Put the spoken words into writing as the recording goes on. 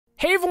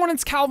Hey everyone,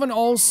 it's Calvin,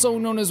 also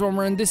known as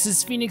Romer, and this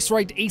is Phoenix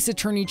Wright, Ace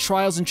Attorney,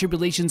 Trials and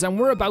Tribulations, and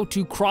we're about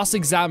to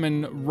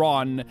cross-examine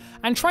Ron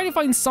and try to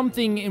find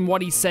something in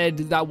what he said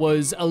that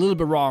was a little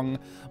bit wrong.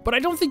 But I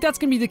don't think that's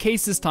gonna be the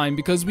case this time,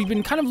 because we've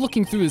been kind of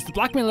looking through this. The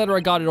blackmail letter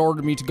I got, it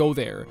ordered me to go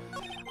there.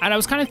 And I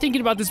was kind of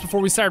thinking about this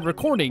before we started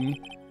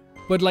recording,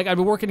 but like I've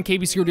been working at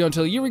KB Security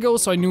until a year ago,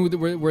 so I knew that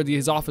where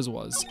his office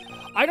was.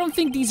 I don't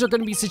think these are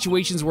gonna be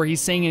situations where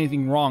he's saying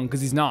anything wrong, because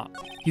he's not.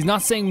 He's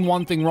not saying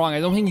one thing wrong. I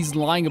don't think he's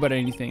lying about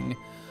anything.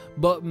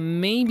 But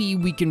maybe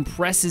we can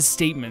press his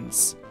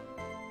statements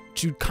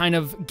to kind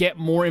of get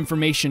more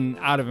information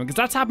out of him, because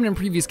that's happened in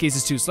previous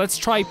cases too. So let's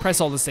try press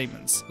all the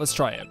statements. Let's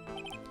try it.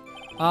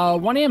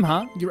 1 AM,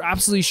 huh? You're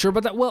absolutely sure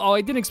about that? Well,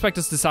 I didn't expect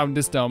us to sound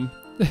this dumb.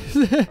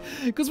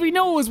 Because we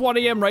know it was 1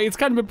 AM, right? It's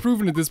kind of been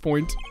proven at this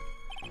point.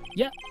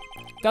 Yeah,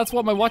 that's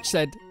what my watch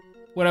said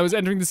when I was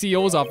entering the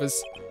CEO's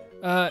office.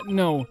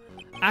 No.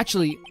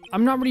 Actually,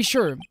 I'm not really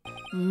sure.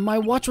 My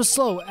watch was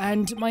slow,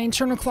 and my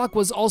internal clock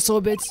was also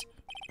a bit...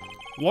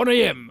 1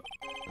 AM.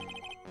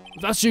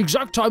 That's the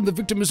exact time the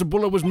victim, Mr.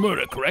 Buller, was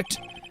murdered, correct?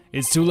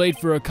 It's too late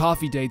for a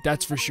coffee date,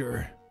 that's for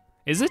sure.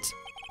 Is it?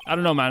 I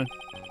don't know, man.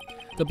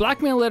 The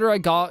blackmail letter I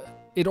got,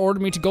 it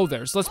ordered me to go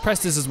there, so let's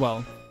press this as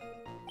well.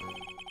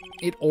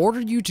 It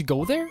ordered you to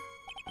go there?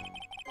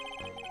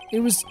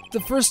 It was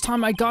the first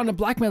time I got a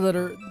blackmail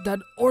letter that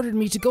ordered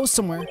me to go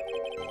somewhere.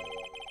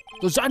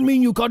 Does that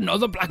mean you got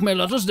other blackmail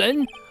letters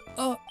then?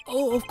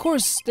 Oh, of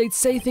course. They'd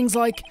say things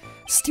like,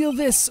 steal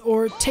this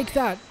or take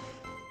that.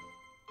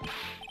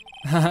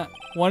 Why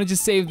don't you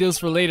save those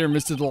for later,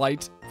 Mr.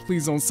 Delight?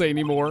 Please don't say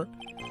any more.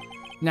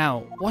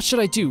 Now, what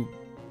should I do?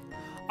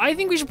 I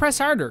think we should press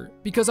harder,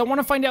 because I want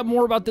to find out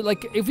more about the,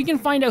 like, if we can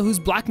find out who's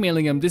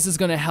blackmailing him, this is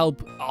going to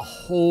help a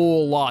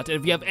whole lot. And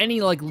if you have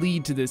any, like,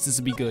 lead to this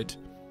would be good.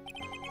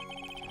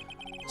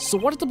 So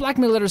what did the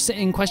blackmail letter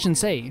in question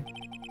say?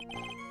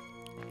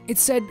 It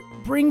said,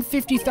 bring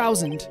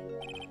 50,000.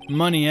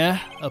 Money, eh?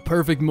 A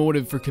perfect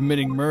motive for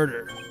committing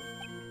murder.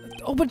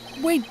 Oh, but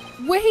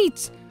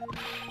wait!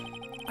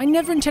 I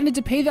never intended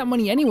to pay that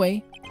money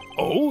anyway.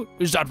 Oh,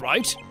 is that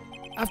right?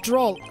 After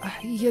all,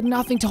 he had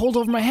nothing to hold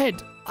over my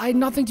head. I had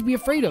nothing to be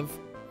afraid of.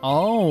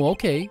 Oh,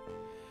 okay.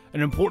 An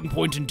important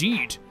point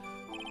indeed.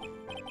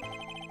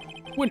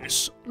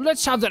 Witness,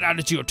 let's have that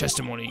added to your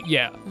testimony.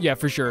 Yeah,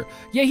 for sure.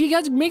 Yeah, he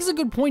makes a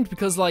good point,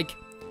 because like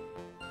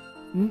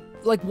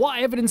what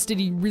evidence did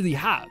he really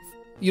have?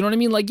 You know what I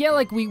mean? Like, yeah,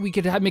 like we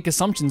could make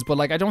assumptions, but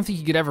like I don't think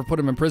you could ever put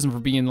him in prison for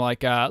being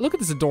like, look at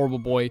this adorable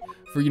boy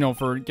for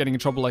getting in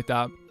trouble like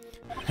that.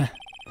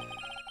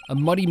 A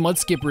muddy mud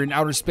skipper in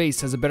outer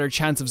space has a better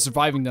chance of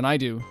surviving than I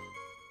do.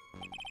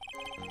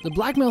 The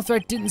blackmail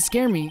threat didn't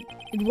scare me.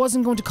 It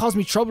wasn't going to cause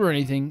me trouble or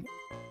anything.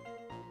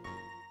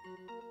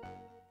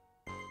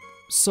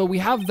 So we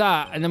have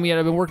that, and then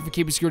I've been working for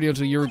KB Security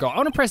until a year ago. I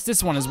want to press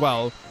this one as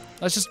well.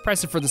 Let's just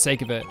press it for the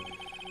sake of it.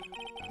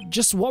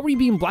 Just what were you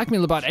being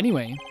blackmailed about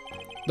anyway?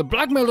 The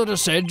blackmail letter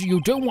said you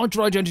don't want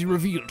your identity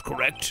revealed,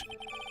 correct?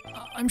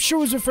 I'm sure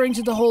it was referring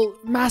to the whole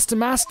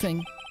mask-to-mask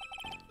thing.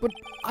 But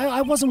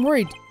I wasn't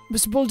worried.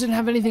 Mr. Bull didn't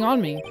have anything on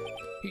me.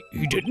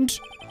 He didn't?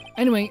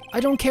 Anyway,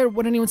 I don't care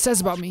what anyone says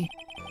about me.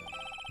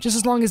 Just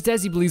as long as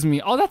Desi believes in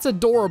me. Oh, that's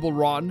adorable,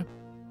 Ron.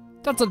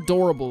 That's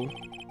adorable.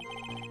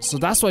 So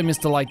that's why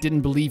Mr. Light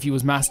didn't believe he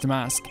was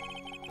mask-to-mask.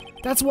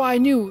 That's why I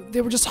knew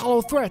they were just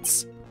hollow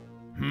threats.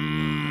 I've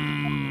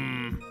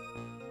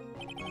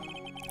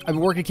been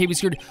working at KB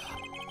Security.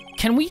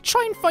 Can we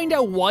try and find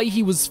out why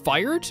he was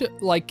fired?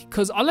 Like,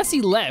 cause unless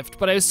he left,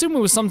 but I assume it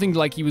was something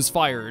like he was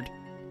fired.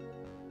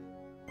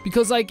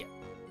 Because like,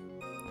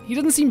 he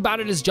doesn't seem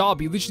bad at his job.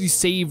 He literally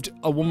saved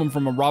a woman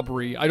from a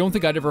robbery. I don't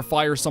think I'd ever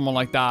fire someone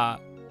like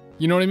that.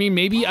 You know what I mean?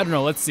 Maybe, I don't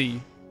know, let's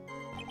see.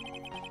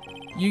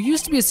 You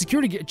used to be a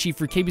security chief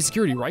for KB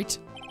Security, right?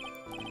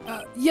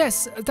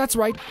 Yes, that's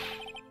right.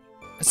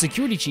 A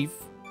security chief?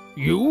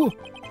 You?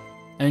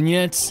 And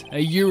yet, a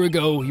year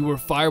ago, you were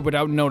fired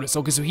without notice.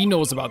 Okay, so he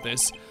knows about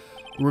this.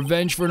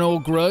 Revenge for an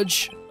old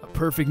grudge? A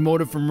perfect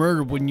motive for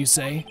murder, wouldn't you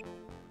say?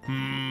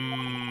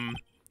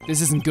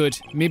 This isn't good.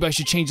 Maybe I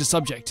should change the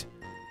subject.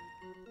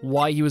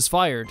 Why he was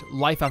fired.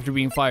 Life after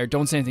being fired.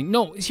 Don't say anything.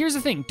 No, here's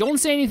the thing. Don't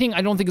say anything.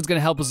 I don't think it's going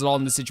to help us at all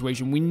in this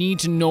situation. We need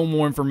to know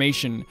more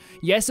information.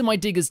 Yes, it might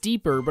dig us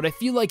deeper, but I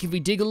feel like if we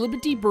dig a little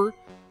bit deeper,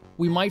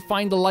 we might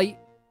find the light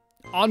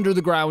under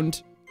the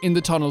ground in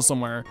the tunnel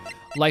somewhere.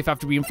 Life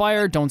after being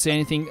fired. Don't say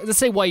anything. Let's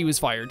say why he was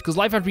fired, because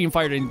life after being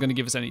fired ain't going to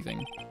give us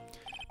anything.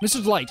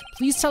 Mr. Delight,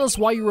 please tell us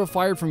why you were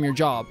fired from your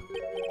job.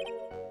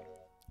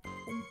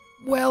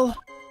 Well...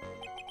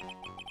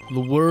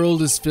 The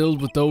world is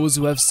filled with those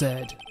who have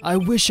said, I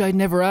wish I'd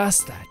never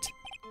asked that.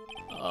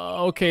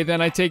 Okay, then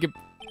I take it.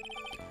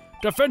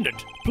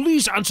 Defendant,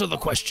 please answer the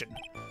question.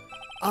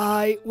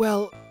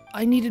 Well,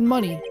 I needed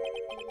money.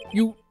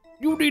 You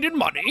needed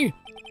money?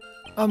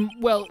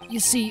 Well, you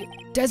see,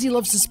 Desi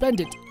loves to spend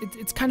it.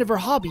 It's kind of her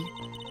hobby.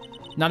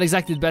 Not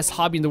exactly the best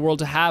hobby in the world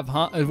to have,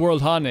 huh?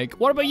 Nick?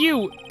 What about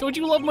you? Don't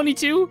you love money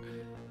too?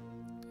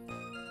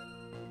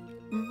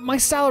 My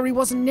salary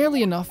wasn't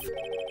nearly enough.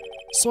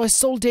 So I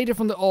sold data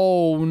from the...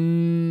 Oh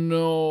no.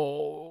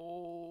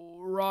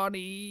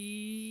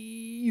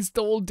 Ronnie. He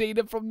stole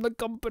data from the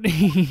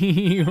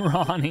company.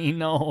 Ronnie,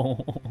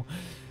 no.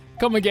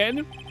 Come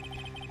again?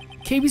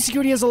 KB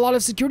Security has a lot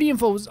of security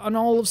info on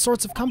all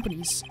sorts of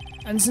companies.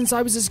 And since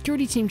I was a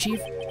security team chief,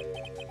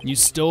 you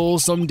stole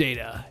some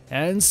data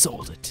and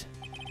sold it.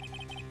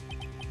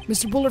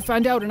 Mr. Buller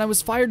found out and I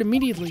was fired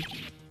immediately.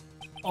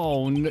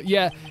 Oh, no,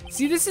 yeah.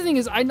 See, this thing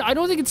is, I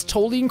don't think it's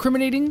totally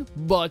incriminating,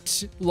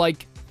 but,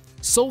 like,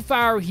 so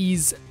far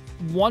he's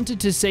wanted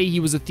to say he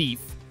was a thief.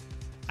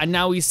 And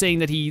now he's saying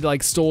that he,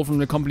 like, stole from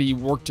the company he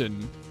worked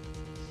in.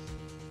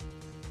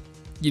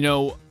 You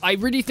know, I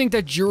really think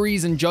that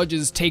juries and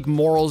judges take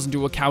morals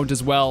into account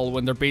as well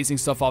when they're basing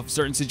stuff off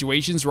certain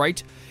situations,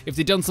 right? If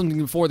they've done something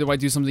before, they might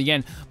do something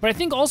again. But I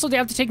think also they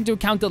have to take into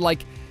account that,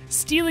 like,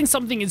 stealing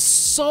something is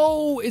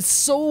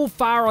so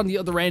far on the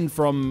other end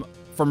from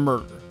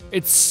murder.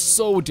 It's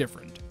so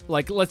different.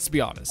 Like, let's be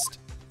honest.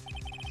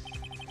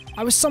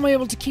 I was somehow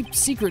able to keep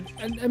secret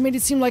and I made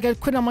it seem like I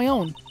quit on my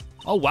own.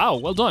 Oh, wow.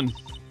 Well done.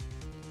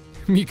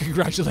 Me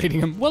congratulating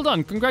him. Well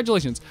done.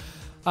 Congratulations.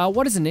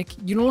 What is it, Nick?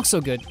 You don't look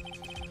so good.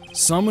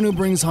 Someone who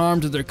brings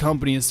harm to their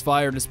company is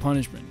fired as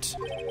punishment.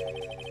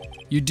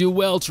 You do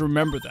well to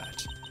remember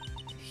that.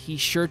 He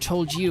sure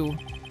told you.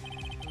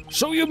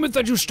 So you admit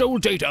that you stole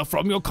data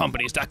from your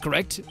company, is that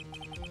correct?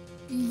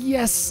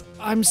 Yes,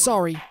 I'm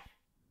sorry.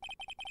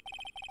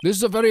 This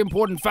is a very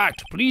important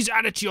fact. Please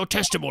add it to your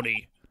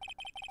testimony.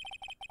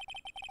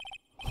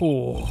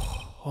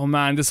 Oh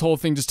man, this whole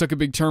thing just took a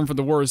big turn for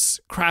the worse.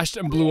 Crashed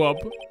and blew up.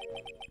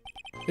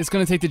 It's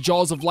gonna take the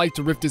jaws of life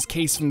to rift his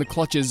case from the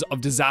clutches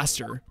of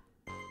disaster.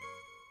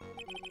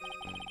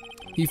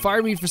 He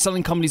fired me for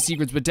selling company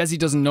secrets, but Desi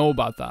doesn't know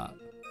about that.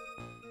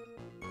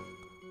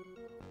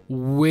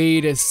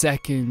 Wait a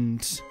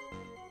second.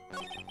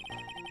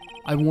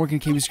 I've been working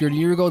at KB Security a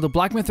year ago. The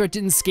blackmail threat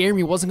didn't scare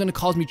me. It wasn't gonna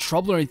cause me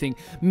trouble or anything.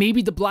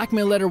 Maybe the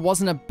blackmail letter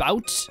wasn't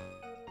about...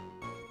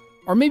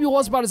 Or maybe it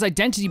was about his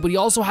identity, but he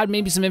also had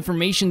maybe some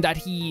information that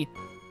he...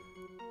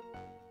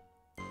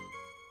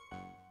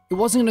 It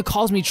wasn't gonna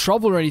cause me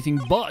trouble or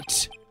anything,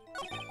 but...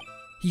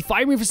 He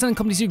fired me for selling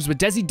company secrets, but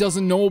Desi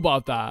doesn't know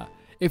about that.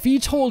 If he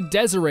told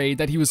Desiree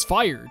that he was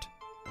fired...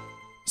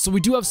 So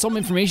we do have some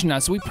information now.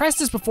 So we pressed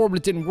this before, but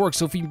it didn't work.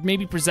 So if we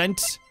maybe present...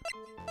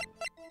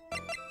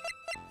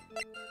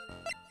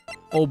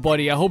 Oh,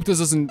 buddy, I hope this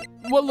doesn't...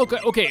 Well, look,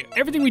 okay,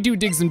 everything we do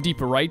digs him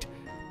deeper, right?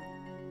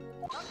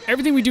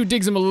 Everything we do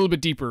digs him a little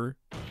bit deeper.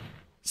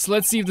 So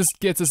let's see if this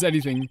gets us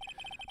anything.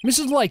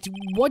 Mr. Light,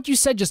 what you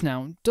said just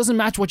now doesn't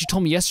match what you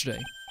told me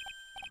yesterday.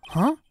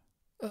 Huh?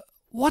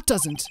 What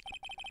doesn't?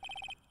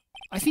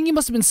 I think you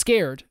must have been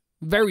scared.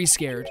 Very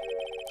scared.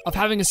 Of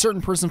having a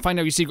certain person find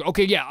out your secret.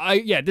 Okay,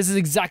 yeah, this is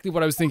exactly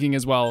what I was thinking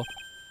as well.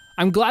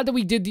 I'm glad that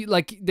we did,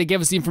 they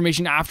gave us the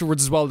information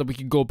afterwards as well that we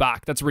could go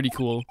back. That's really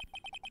cool.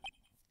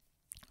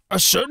 A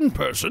certain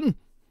person?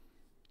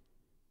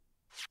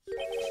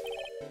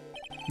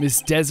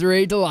 Miss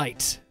Desiree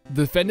Delight,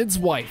 the defendant's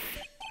wife.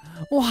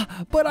 Oh,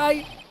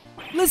 but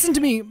listen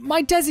to me,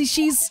 my Desi,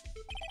 she's...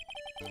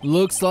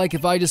 Looks like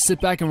if I just sit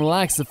back and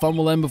relax, the fun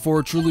will end before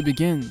it truly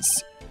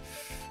begins.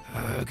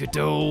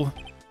 Godot.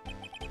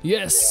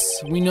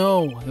 Yes, we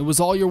know. It was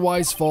all your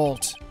wife's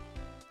fault.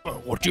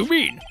 What do you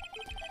mean?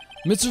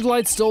 Mr.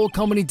 Delight stole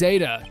company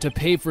data to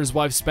pay for his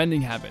wife's spending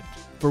habit,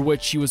 for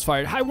which he was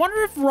fired. I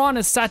wonder if Ron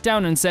has sat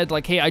down and said,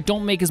 like, hey, I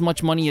don't make as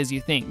much money as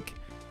you think.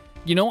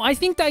 You know, I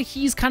think that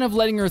he's kind of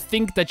letting her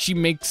think that he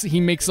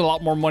makes a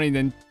lot more money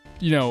than,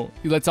 you know,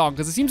 he lets on,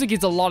 because it seems like he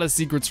gets a lot of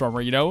secrets from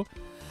her, you know?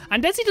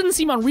 And Desi doesn't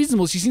seem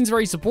unreasonable. She seems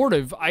very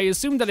supportive. I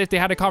assume that if they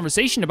had a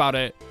conversation about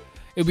it,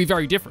 it would be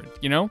very different,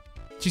 you know?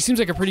 She seems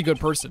like a pretty good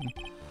person.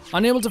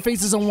 Unable to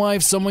face his own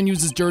wife, someone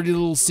uses dirty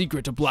little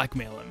secret to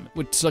blackmail him,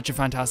 with such a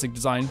fantastic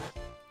design.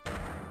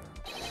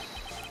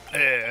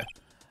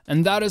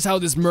 And that is how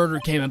this murder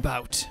came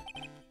about.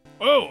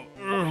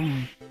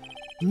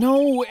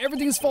 No,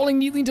 everything's falling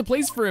neatly into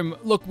place for him.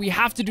 Look, we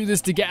have to do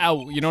this to get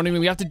out, you know what I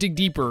mean? We have to dig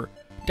deeper.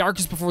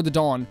 Darkest before the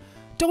dawn.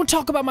 Don't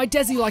talk about my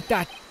Desi like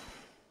that,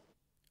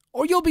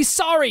 or you'll be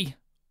sorry.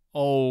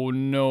 Oh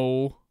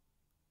no.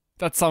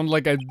 That sounds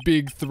like a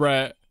big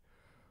threat.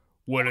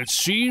 Well, it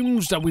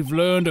seems that we've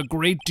learned a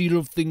great deal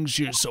of things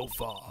here so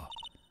far.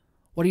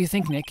 What do you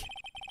think, Nick?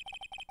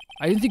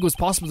 I didn't think it was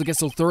possible to get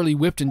so thoroughly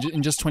whipped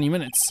in just 20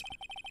 minutes.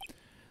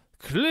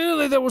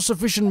 Clearly there was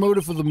sufficient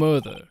motive for the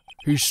murder.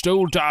 He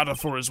stole data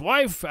for his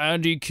wife,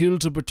 and he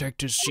killed to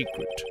protect his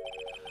secret.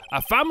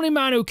 A family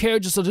man who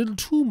cared just a little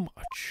too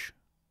much.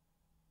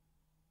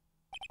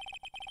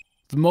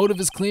 The motive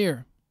is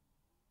clear.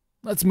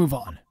 Let's move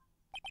on.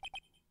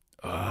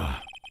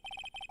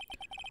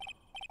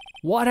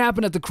 What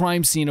happened at the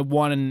crime scene at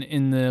 1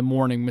 in the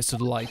morning, Mr.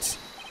 Delight?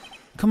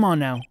 Come on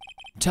now,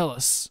 tell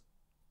us.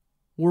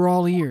 We're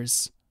all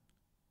ears.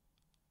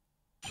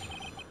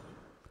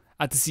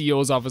 At the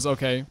CEO's office,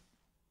 okay.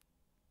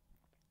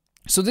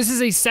 So this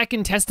is a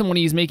second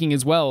testimony he's making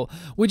as well,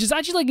 which is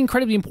actually, like,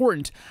 incredibly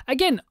important.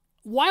 Again,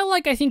 while,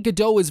 like, I think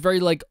Godot is very,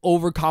 like,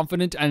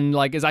 overconfident and,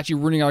 like, is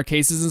actually ruining our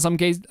cases in some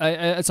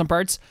at some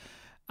parts,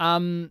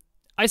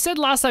 I I said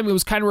last time it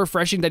was kind of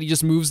refreshing that he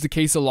just moves the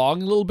case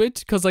along a little bit,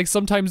 because like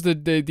sometimes the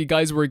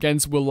guys we're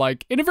against will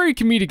like, in a very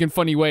comedic and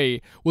funny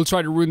way, will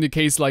try to ruin the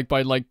case like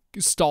by like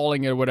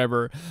stalling it or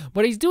whatever.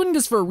 But he's doing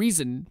this for a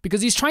reason,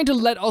 because he's trying to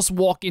let us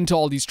walk into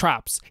all these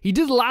traps. He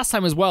did it last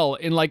time as well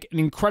in like an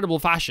incredible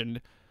fashion,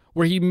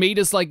 where he made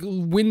us like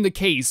win the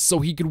case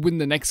so he could win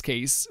the next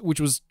case, which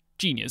was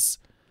genius.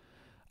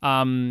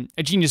 A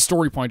genius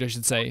story point, I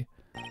should say.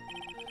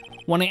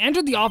 When I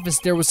entered the office,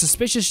 there was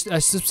suspicious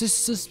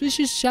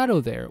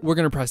shadow there. We're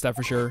gonna press that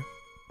for sure.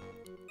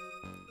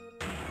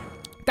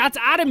 That's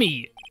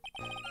Atomy!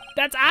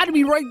 That's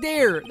Atomy right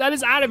there! That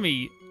is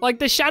Atomy! Like,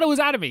 the shadow is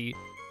Atomy!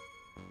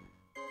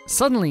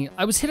 Suddenly,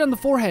 I was hit on the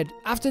forehead.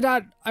 After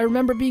that, I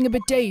remember being a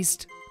bit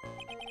dazed.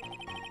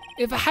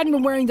 If I hadn't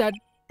been wearing that,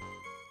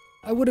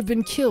 I would have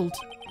been killed.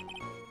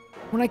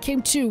 When I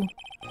came to,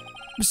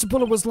 Mr.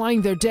 Buller was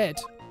lying there dead.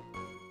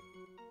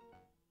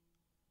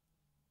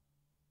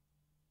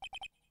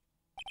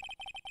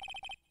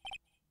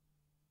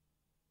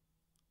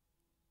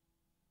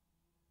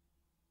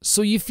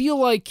 So you feel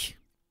like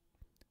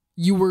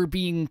you were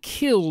being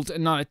killed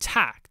and not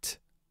attacked.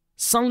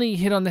 Suddenly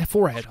hit on the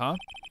forehead, huh?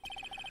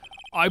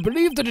 I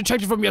believe the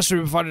detective from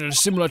yesterday provided a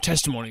similar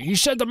testimony. He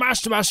said the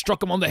Master Mask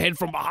struck him on the head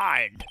from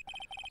behind.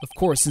 Of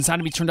course, since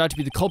Atomy turned out to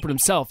be the culprit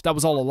himself, that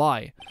was all a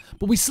lie.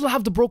 But we still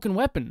have the broken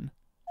weapon.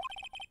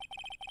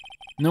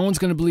 No one's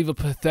gonna believe a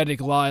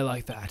pathetic lie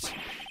like that.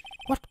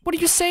 What are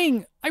you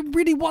saying? I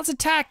really was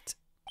attacked.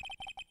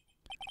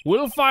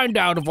 We'll find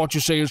out if what you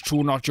say is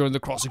true or not during the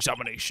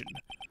cross-examination.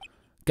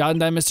 Got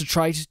that, Mr.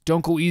 Trite?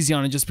 Don't go easy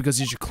on it just because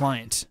he's your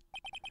client.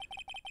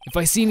 If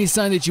I see any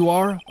sign that you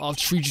are, I'll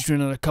treat you to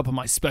another cup of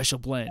my special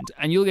blend,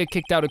 and you'll get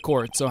kicked out of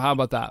court, so how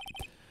about that?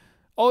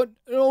 Oh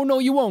no,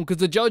 you won't, because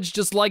the judge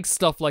just likes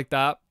stuff like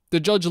that. The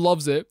judge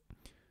loves it.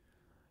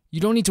 You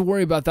don't need to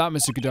worry about that,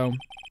 Mr. Godot.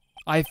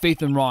 I have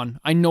faith in Ron.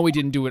 I know he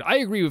didn't do it. I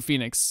agree with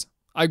Phoenix.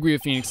 I agree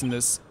with Phoenix in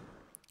this.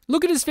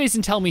 Look at his face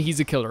and tell me he's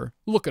a killer.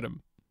 Look at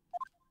him.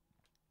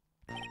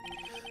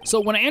 So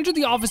when I entered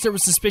the office, there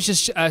was suspicious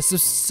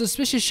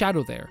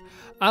shadow there.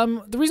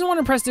 The reason I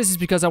want to press this is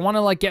because I want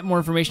to like get more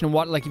information on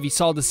what, like if he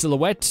saw the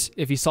silhouette,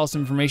 if he saw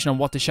some information on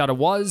what the shadow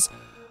was.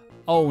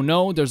 Oh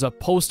no, there's a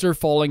poster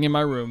falling in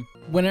my room.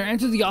 When I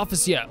entered the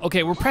office, yeah,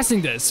 okay, we're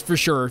pressing this for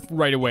sure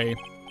right away.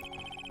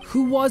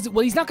 Who was it?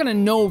 Well, he's not gonna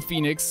know,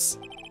 Phoenix.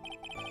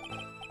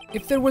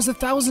 If there was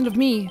 1,000 of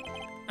me,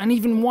 and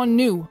even one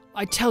knew,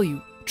 I tell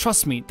you,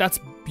 trust me, that's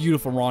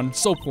beautiful, Ron,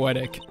 so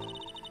poetic.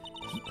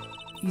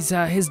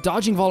 His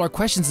dodging of all our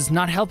questions is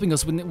not helping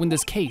us win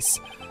this case.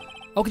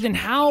 Okay, then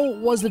how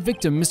was the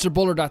victim, Mr.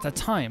 Bullard, at that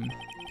time?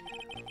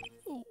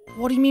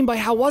 What do you mean by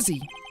how was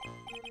he?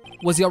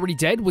 Was he already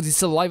dead? Was he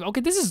still alive?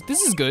 Okay, this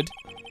is good.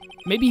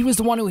 Maybe he was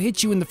the one who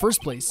hit you in the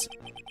first place.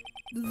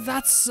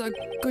 That's a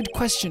good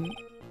question.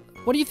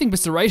 What do you think,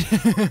 Mr. Wright?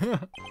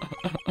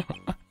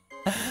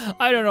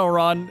 I don't know,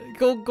 Ron.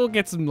 Go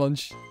get some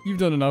lunch. You've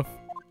done enough.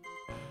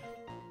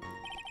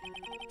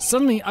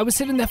 Suddenly, I was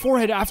hit in the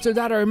forehead. After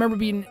that, I remember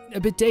being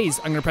a bit dazed.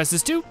 I'm gonna press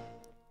this too.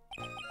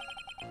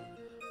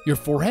 Your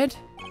forehead?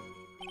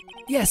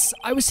 Yes,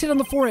 I was hit on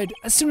the forehead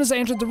as soon as I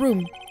entered the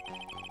room.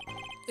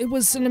 It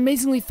was an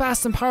amazingly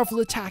fast and powerful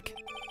attack.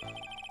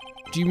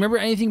 Do you remember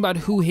anything about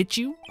who hit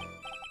you?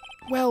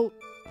 Well,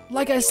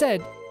 like I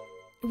said,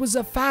 it was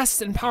a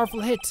fast and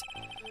powerful hit,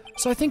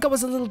 so I think I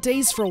was a little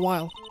dazed for a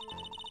while.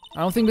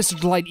 I don't think Mr.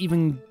 Delight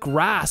even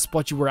grasped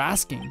what you were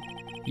asking.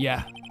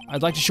 Yeah,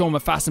 I'd like to show him a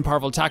fast and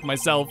powerful attack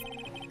myself.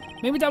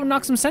 Maybe that would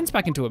knock some sense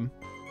back into him.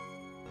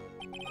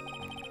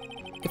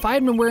 If I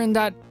had been wearing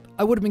that,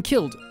 I would have been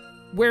killed.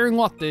 Wearing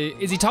what?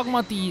 Is he talking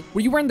about the...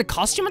 Were you wearing the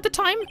costume at the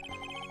time?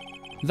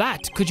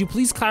 That, could you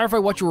please clarify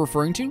what you're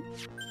referring to?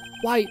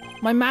 Why,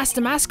 my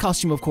Master Mask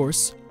costume, of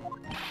course.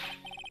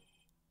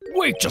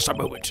 Wait just a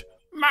moment.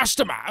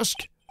 Master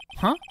Mask?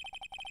 Huh?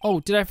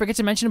 Oh, did I forget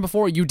to mention it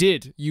before? You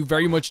did. You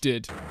very much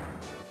did.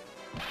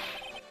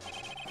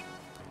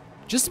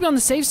 Just to be on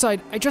the safe side,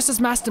 I dressed as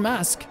Master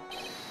Mask.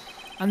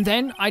 And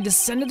then I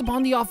descended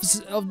upon the office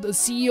of the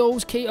CEO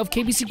of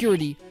KB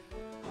Security.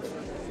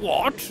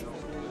 What?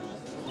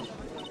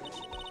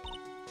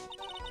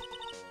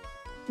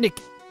 Nick,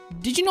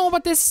 did you know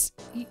about this?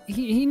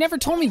 He never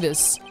told me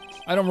this.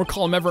 I don't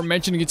recall him ever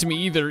mentioning it to me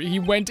either. He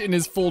went in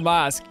his full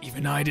mask.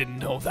 Even I didn't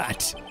know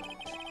that.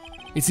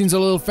 It seems our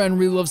little friend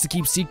really loves to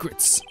keep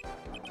secrets.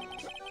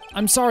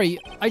 I'm sorry,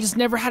 I just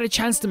never had a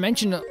chance to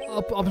mention it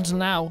up until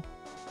now.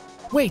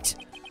 Wait,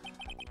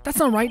 that's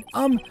not right.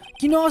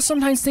 You know how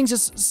sometimes things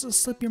just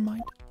slip your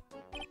mind?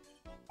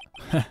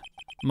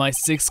 My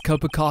 6th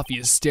cup of coffee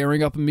is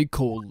staring up at me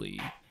coldly.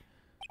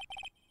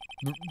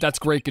 That's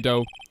great,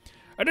 Godot.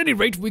 At any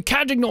rate, we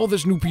can't ignore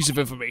this new piece of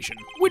information.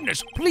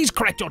 Witness, please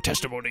correct your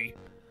testimony.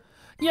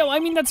 Yeah, well, I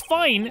mean, that's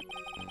fine.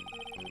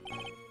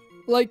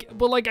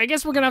 But I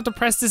guess we're gonna have to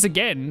press this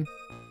again.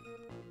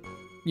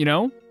 You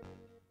know?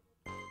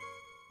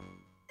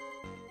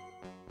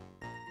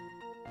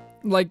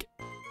 Like,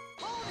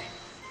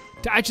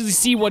 to actually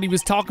see what he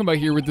was talking about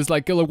here with this,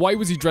 like, why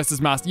was he dressed as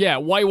Master? Yeah,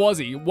 why was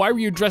he? Why were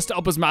you dressed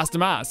up as Master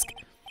Mask?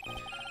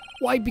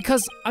 Why,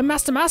 because I'm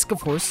Master Mask,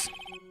 of course.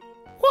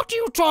 What are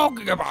you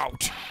talking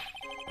about?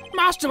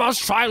 Master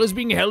Mask's trial is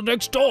being held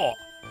next door.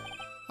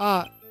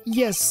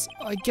 Yes,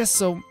 I guess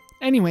so.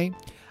 Anyway,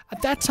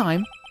 at that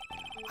time,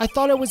 I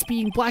thought I was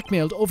being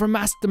blackmailed over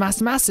the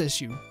Master Mask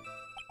issue.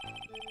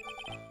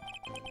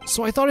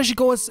 So I thought I should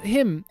go as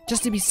him,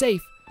 just to be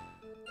safe.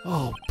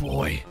 Oh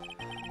boy.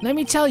 Let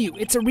me tell you,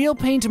 it's a real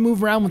pain to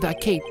move around with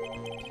that cape.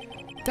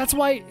 That's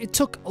why it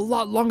took a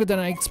lot longer than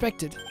I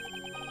expected.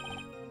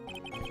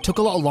 Took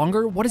a lot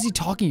longer? What is he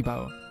talking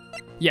about?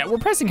 Yeah, we're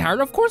pressing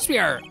hard, of course we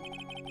are.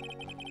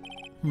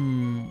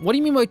 What do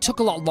you mean by it took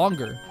a lot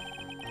longer?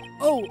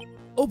 Oh,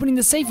 opening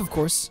the safe, of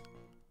course.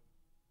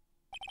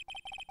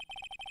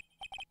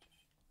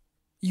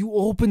 You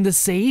opened the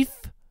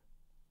safe?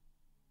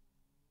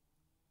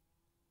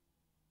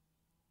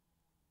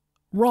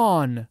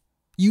 Ron,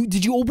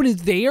 did you open it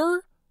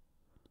there?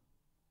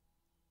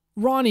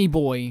 Ronnie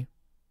boy.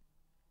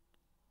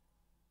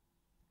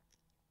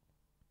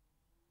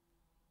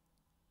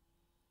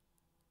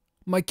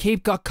 My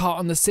cape got caught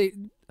on the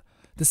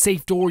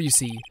safe door, you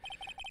see.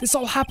 This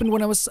all happened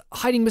when I was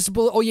hiding Mr.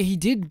 Bullet. Oh yeah, he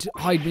did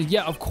hide me.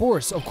 Yeah, of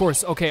course.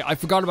 Okay, I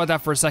forgot about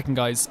that for a second,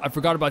 guys. I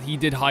forgot about he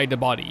did hide the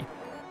body.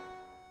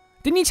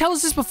 Didn't he tell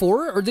us this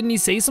before? Or didn't he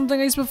say something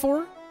like this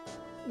before?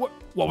 What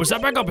was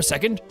that? Back up a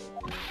second.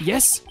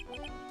 Yes?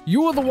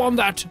 You were the one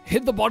that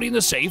hid the body in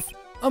the safe?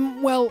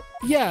 Well,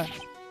 yeah.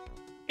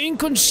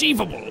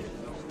 Inconceivable.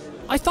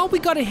 I thought we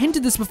got a hint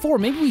of this before.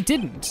 Maybe we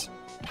didn't.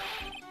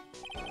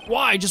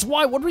 Why? Just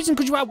why? What reason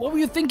could you have? What were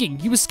you thinking?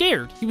 He was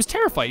scared. He was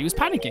terrified. He was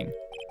panicking.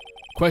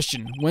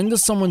 Question. When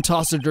does someone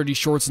toss their dirty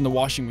shorts in the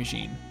washing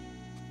machine?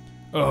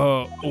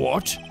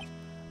 What?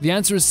 The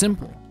answer is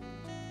simple.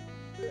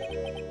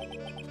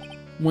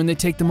 When they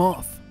take them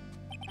off.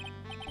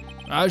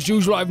 As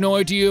usual, I have no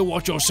idea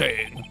what you're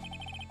saying.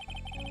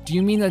 Do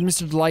you mean that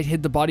Mr. Delight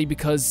hid the body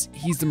because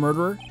he's the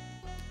murderer?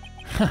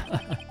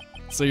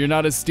 So you're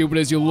not as stupid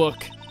as you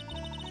look.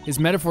 His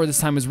metaphor this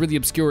time was really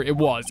obscure. It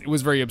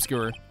was very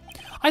obscure.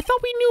 I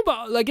thought we knew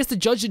about, I guess the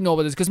judge didn't know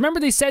about this, because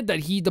remember they said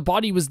that the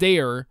body was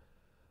there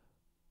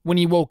when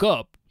he woke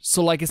up.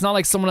 So like, it's not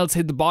like someone else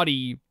hid the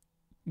body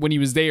when he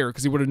was there,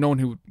 because he would have known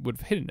who would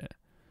have hidden it.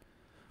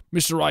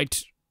 Mr.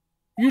 Wright,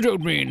 you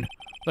don't mean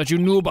that you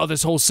knew about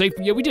this whole safe?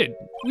 Yeah, we did.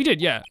 We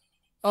did, yeah.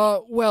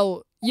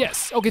 Well,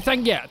 yes. Okay,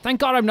 thank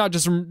God I'm not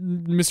just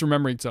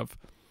misremembering stuff.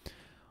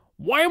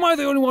 Why am I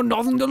the only one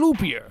not in the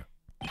loop here?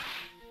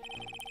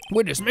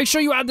 Witness, make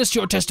sure you add this to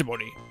your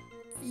testimony.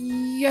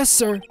 Yes,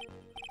 sir.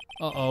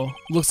 Uh-oh.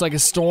 Looks like a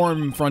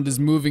storm front is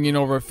moving in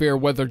over a fair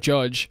weather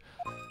judge.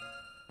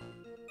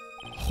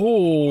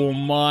 Oh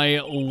my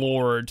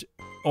lord.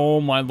 Oh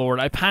my lord.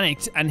 I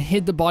panicked and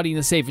hid the body in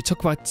the safe. It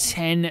took about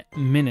 10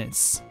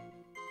 minutes.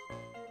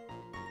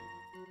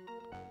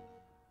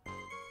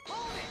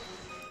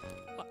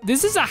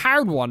 This is a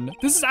hard one.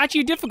 This is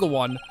actually a difficult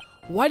one.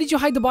 Why did you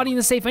hide the body in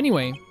the safe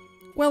anyway?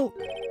 Well,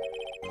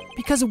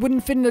 because it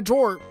wouldn't fit in a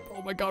drawer.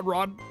 Oh my god,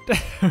 Ron.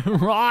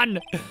 Ron!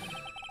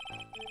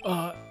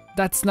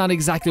 That's not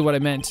exactly what I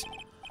meant.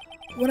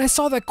 When I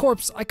saw that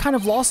corpse, I kind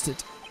of lost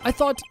it. I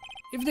thought,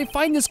 if they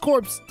find this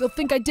corpse, they'll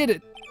think I did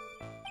it.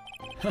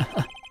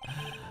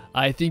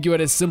 I think you had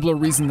a simpler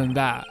reason than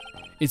that.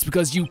 It's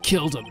because you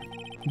killed him.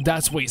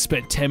 That's why you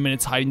spent 10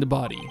 minutes hiding the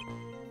body.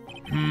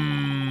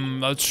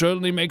 That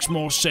certainly makes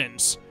more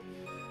sense.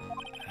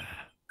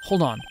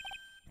 Hold on.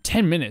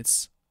 10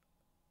 minutes?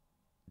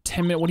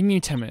 10 minutes? What do you mean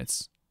 10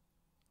 minutes?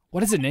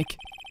 What is it, Nick?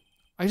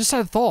 I just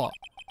had a thought.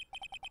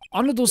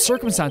 Under those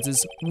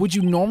circumstances, would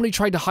you normally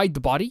try to hide the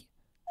body?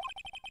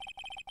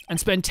 And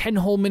spend 10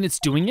 whole minutes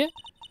doing it?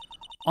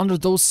 Under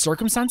those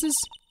circumstances?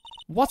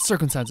 What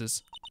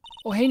circumstances?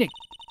 Oh, hey, Nick.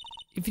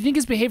 If you think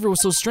his behavior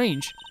was so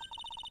strange,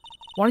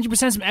 why don't you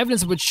present some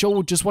evidence that would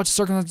show just what the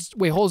circumstances...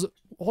 Wait, hold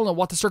on.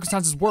 What the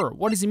circumstances were?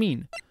 What does he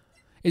mean?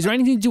 Is there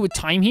anything to do with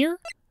time here?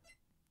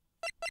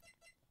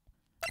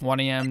 1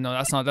 a.m. No,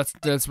 that's not.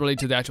 That's related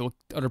to the actual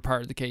other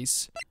part of the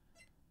case.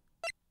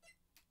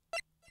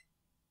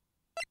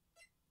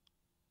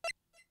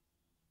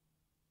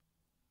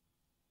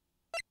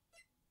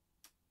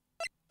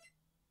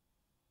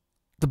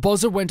 The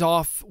buzzer went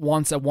off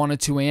once at 1 or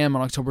 2 a.m.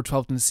 on October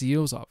 12th in the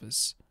CEO's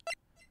office.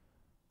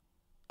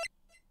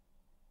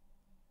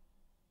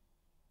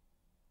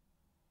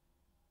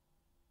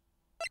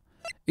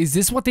 Is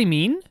this what they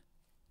mean?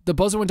 The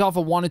buzzer went off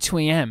at 1 or 2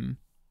 a.m.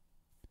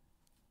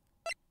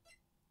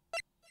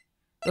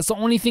 That's the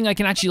only thing I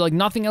can actually, like,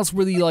 nothing else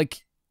really,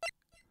 like...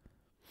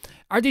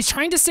 Are they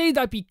trying to say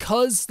that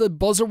because the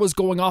buzzer was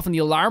going off and the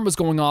alarm was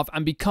going off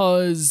and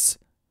because...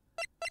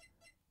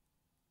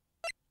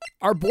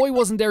 our boy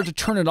wasn't there to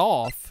turn it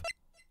off,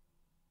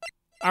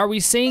 are we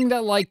saying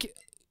that, like,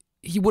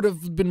 he would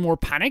have been more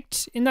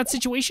panicked in that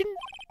situation?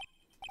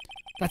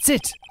 That's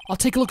it. I'll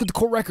take a look at the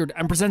court record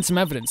and present some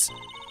evidence.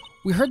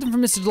 We heard them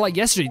from Mr. Delight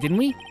yesterday, didn't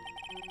we?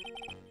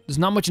 There's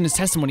not much in his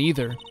testimony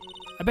either.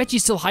 I bet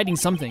he's still hiding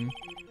something.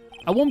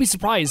 I won't be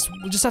surprised.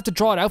 We'll just have to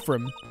draw it out for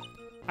him.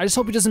 I just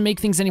hope he doesn't make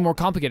things any more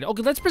complicated.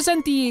 Okay, let's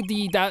present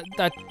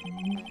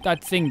that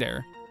thing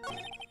there.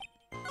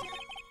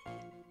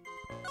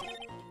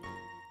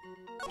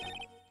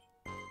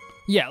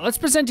 Yeah, let's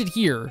present it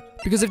here.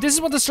 Because if this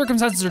is what the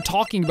circumstances are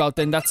talking about,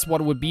 then that's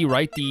what it would be,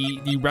 right?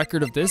 The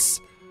record of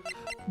this.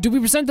 Do we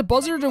present the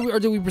buzzer or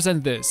do we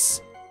present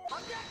this?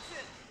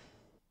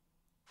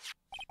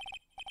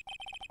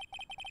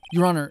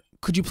 Your Honor,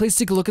 could you please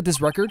take a look at this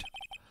record?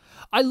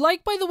 I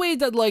like, by the way,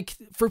 that, like,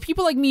 for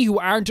people like me who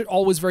aren't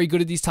always very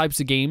good at these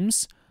types of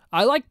games,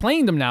 I like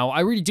playing them now.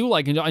 I really do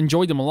like and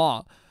enjoy them a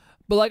lot.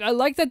 But, like, I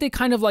like that they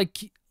kind of,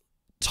 like,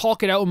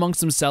 talk it out amongst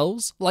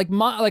themselves. Like,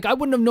 I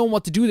wouldn't have known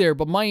what to do there,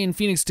 but Maya and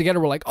Phoenix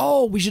together were like,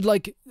 oh, we should,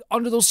 like,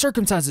 under those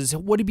circumstances,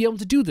 would he be able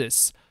to do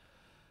this?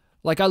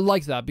 Like, I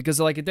like that, because,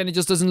 like, then it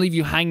just doesn't leave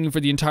you hanging for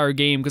the entire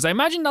game. Because I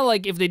imagine that,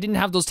 like, if they didn't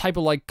have those type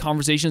of, like,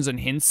 conversations and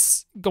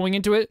hints going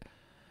into it,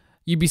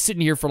 you'd be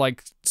sitting here for,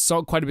 like,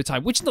 quite a bit of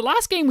time. Which in the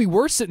last game, we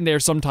were sitting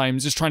there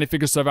sometimes just trying to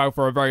figure stuff out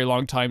for a very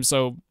long time.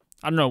 So,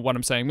 I don't know what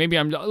I'm saying. Maybe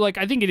I'm, like,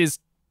 I think it is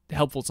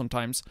helpful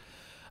sometimes.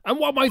 And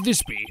what might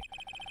this be?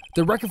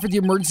 The record for the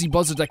emergency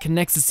buzzer that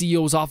connects the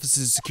CEO's office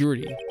to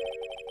security.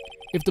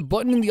 If the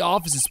button in the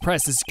office is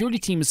pressed, the security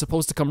team is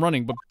supposed to come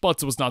running, but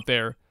Butts was not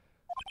there.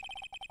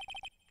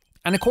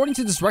 And according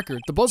to this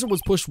record, the buzzer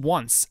was pushed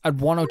once at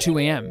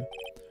 1:02 a.m.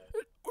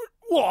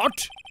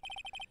 What?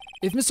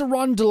 If Mr.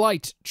 Ron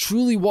Delight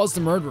truly was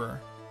the murderer,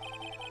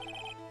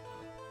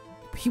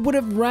 he would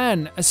have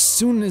ran as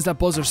soon as that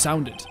buzzer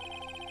sounded.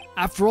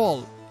 After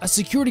all, a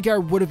security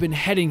guard would have been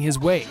heading his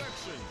way.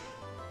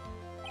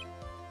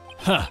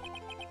 Huh.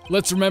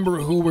 Let's remember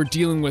who we're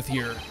dealing with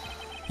here.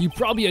 He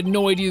probably had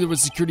no idea there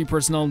was security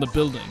personnel in the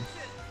building.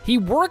 He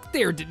worked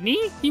there, didn't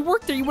he? He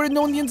worked there. He would have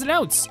known the ins and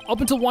outs.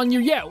 Up until 1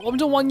 year, yeah. Up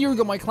until 1 year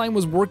ago, my client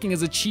was working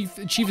as a chief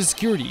of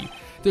security.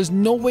 There's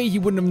no way he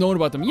wouldn't have known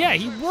about them. Yeah,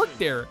 he worked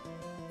there.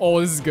 Oh,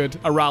 this is good.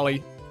 A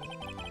rally.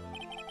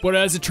 But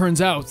as it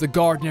turns out, the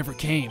guard never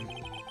came.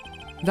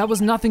 That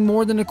was nothing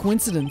more than a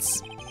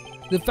coincidence.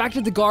 The fact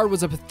that the guard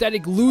was a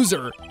pathetic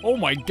loser, oh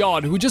my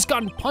god, who just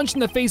gotten punched in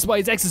the face by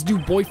his ex's new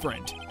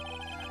boyfriend,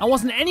 and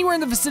wasn't anywhere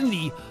in the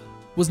vicinity,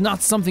 was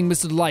not something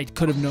Mr. Delight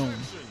could have known.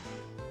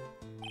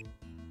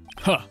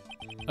 Huh.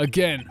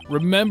 Again,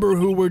 remember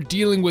who we're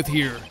dealing with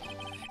here.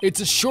 It's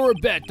a sure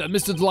bet that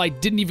Mr.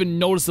 Delight didn't even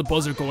notice the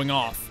buzzer going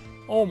off.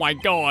 Oh my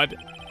god.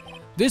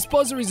 This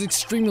buzzer is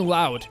extremely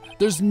loud.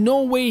 There's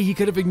no way he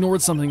could have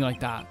ignored something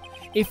like that.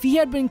 If he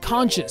had been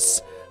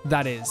conscious,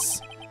 that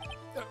is.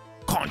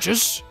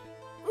 Conscious?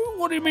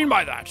 What do you mean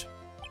by that?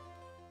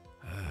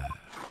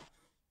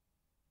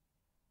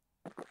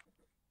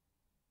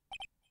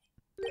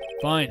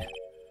 Fine.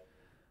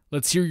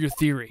 Let's hear your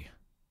theory.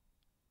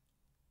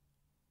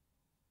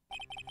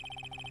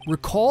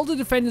 Recall the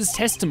defendant's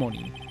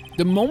testimony.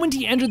 The moment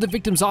he entered the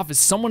victim's office,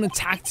 someone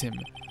attacked him.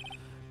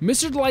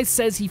 Mr. Delight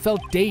says he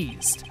felt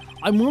dazed.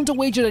 I'm willing to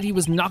wager that he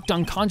was knocked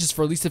unconscious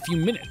for at least a few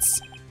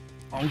minutes.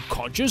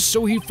 Unconscious,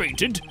 so he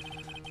fainted?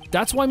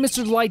 That's why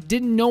Mr. Delight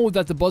didn't know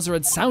that the buzzer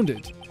had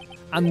sounded.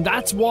 And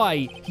that's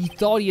why he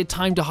thought he had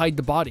time to hide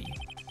the body.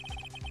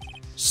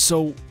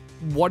 So,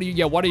 what are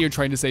you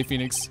trying to say,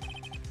 Phoenix?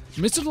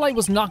 Mr. Delight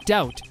was knocked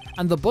out,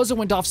 and the buzzer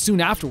went off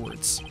soon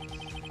afterwards.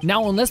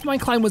 Now, unless my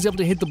client was able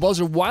to hit the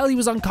buzzer while he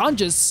was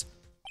unconscious,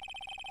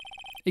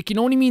 it can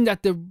only mean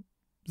that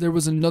there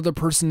was another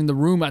person in the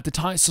room at the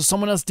time, so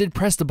someone else did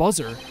press the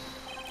buzzer.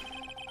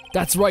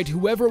 That's right,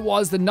 whoever it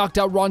was that knocked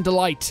out Ron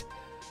Delight.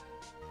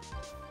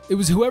 It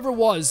was whoever it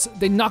was,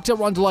 they knocked out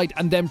Ron Delight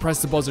and then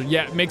pressed the buzzer.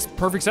 Yeah, it makes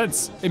perfect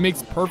sense. It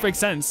makes perfect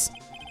sense.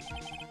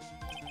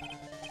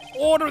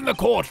 Order in the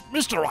court,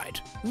 Mr.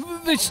 Wright.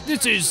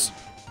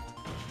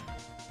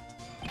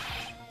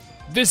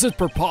 This is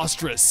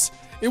preposterous.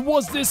 It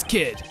was this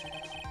kid.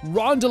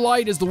 Ron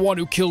Delight is the one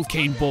who killed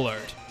Kane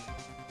Bullard.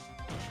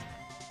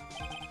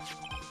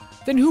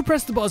 Then who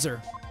pressed the buzzer?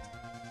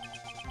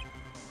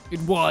 It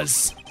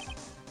was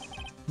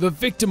the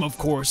victim, of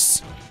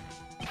course.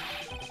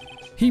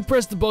 He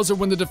pressed the buzzer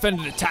when the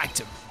defendant attacked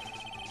him.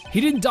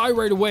 He didn't die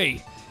right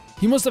away.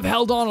 He must have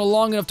held on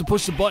long enough to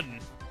push the button.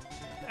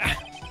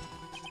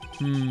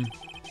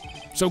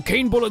 So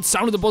Kane Bullard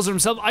sounded the buzzer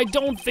himself? I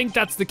don't think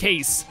that's the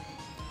case.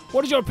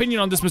 What is your opinion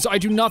on this, Mr.? I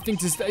do not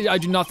think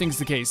it's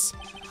the case.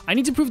 I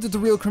need to prove that the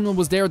real criminal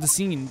was there at the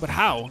scene, but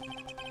how?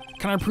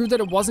 Can I prove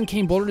that it wasn't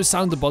Kane Bullard who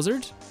sounded the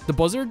buzzard? The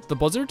buzzard? The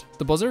buzzard?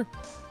 The buzzer?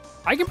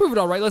 I can prove it,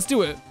 alright, let's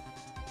do it.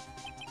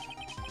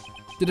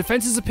 The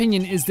defense's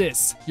opinion is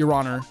this, Your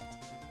Honor.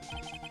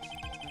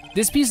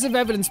 This piece of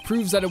evidence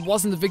proves that it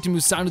wasn't the victim who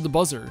sounded the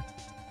buzzer.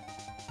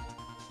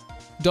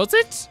 Does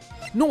it?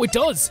 No, it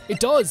does. It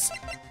does.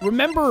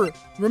 Remember,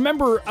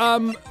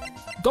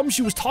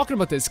 Gumshoe was talking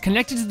about this.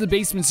 Connected to the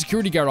basement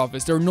security guard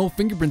office, there are no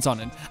fingerprints on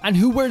it. And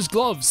who wears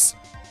gloves?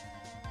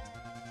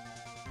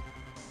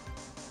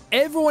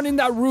 Everyone in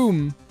that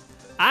room,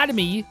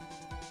 Atomy,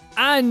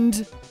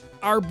 and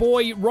our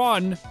boy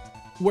Ron,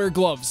 wear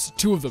gloves.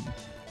 2 of them.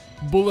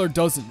 Bullard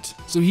doesn't,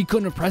 so he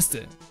couldn't have pressed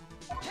it.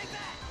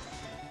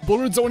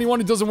 Bullard's the only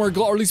one who doesn't wear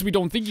gloves, or at least we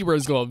don't think he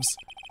wears gloves.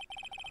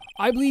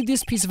 I believe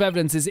this piece of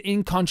evidence is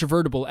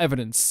incontrovertible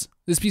evidence.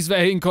 This piece of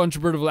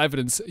incontrovertible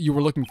evidence you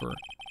were looking for.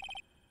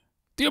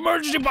 The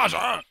emergency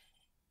buzzer?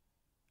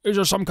 Is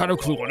there some kind of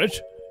clue on it?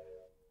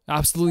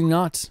 Absolutely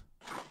not.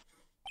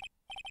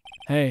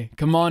 Hey,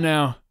 come on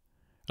now.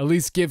 At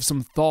least give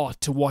some thought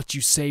to what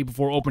you say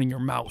before opening your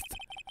mouth.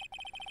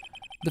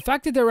 The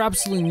fact that there are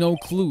absolutely no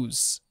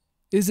clues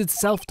is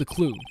itself the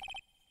clue.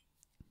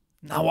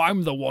 Now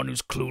I'm the one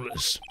who's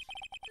clueless.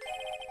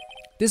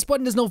 This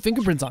button has no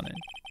fingerprints on it.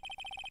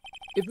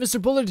 If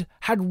Mr. Bullard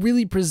had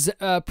really pressed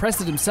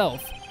it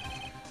himself,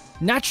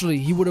 naturally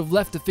he would have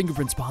left the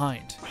fingerprints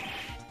behind.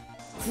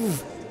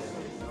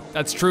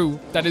 That's true.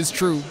 That is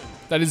true.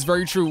 That is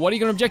very true. What are you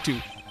going to object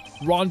to?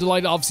 Ron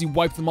Delight obviously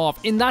wiped them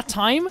off. In that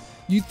time?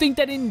 You think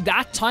that in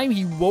that time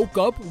he woke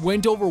up,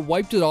 went over,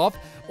 wiped it off,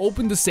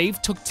 opened the safe,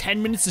 took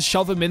 10 minutes to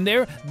shove him in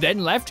there,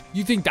 then left?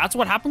 You think that's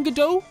what happened,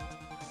 Godot?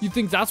 You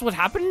think that's what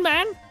happened,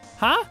 man?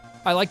 Huh?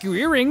 I like your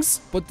earrings,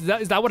 but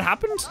is that what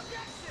happened?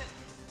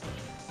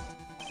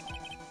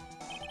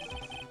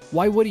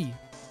 Why would he?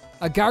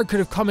 A guard could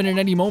have come in at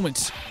any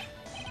moment.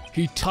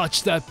 He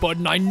touched that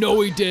button, I know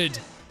he did.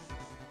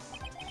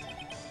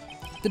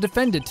 The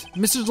defendant,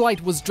 Mr.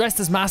 Delight, was dressed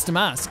as Master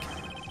Mask.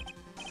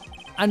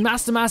 And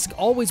Master Mask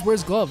always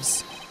wears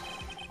gloves.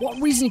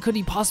 What reason could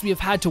he possibly have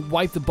had to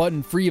wipe the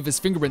button free of his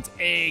fingerprints?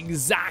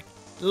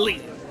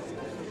 Exactly.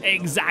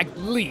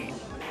 Exactly.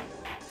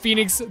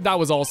 Phoenix, that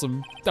was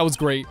awesome. That was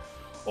great.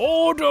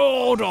 Order,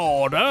 order,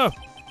 order.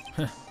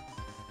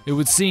 It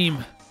would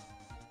seem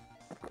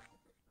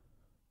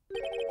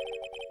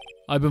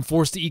I've been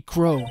forced to eat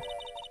crow.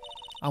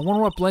 I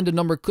wonder what blend of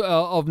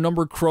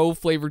number crow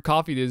flavored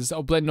coffee this is.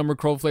 Oh, blend number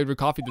crow flavored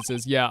coffee this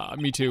is. Yeah,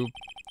 me too.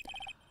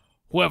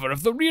 However,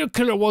 if the real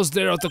killer was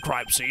there at the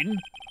crime scene,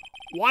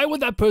 why would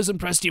that person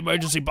press the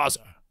emergency buzzer?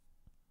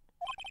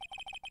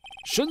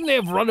 Shouldn't they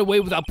have run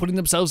away without putting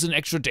themselves in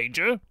extra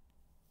danger?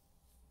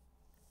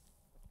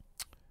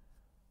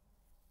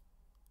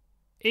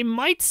 It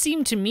might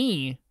seem to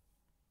me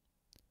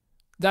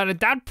that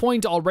at that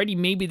point already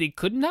maybe they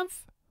couldn't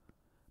have.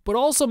 But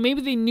also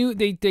maybe they knew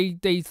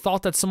they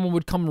thought that someone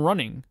would come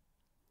running.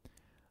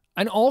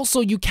 And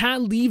also you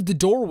can't leave the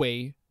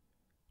doorway,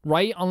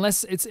 right?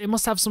 Unless it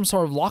must have some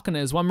sort of lock on it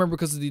as well. I remember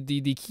because of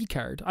the key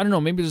card. I don't know,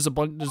 maybe there's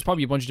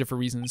probably a bunch of different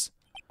reasons.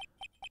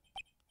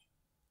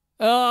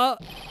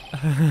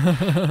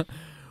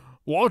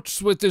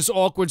 What's with this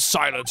awkward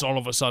silence all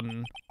of a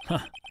sudden?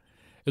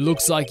 It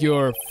looks like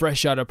you're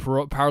fresh out of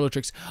parlor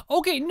tricks.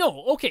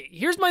 Okay,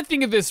 here's my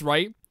thing of this,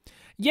 right?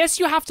 Yes,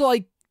 you have to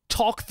like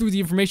talk through the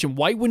information.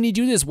 Why wouldn't he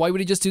do this? Why would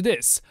he just do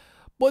this?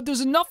 But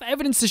there's enough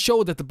evidence to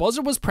show that the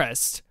buzzer was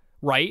pressed,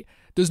 right?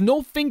 There's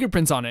no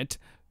fingerprints on it.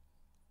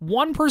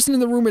 One person in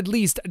the room, at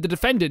least, the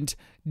defendant,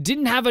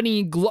 didn't have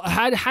any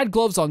had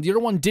gloves on. The other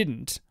one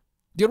didn't.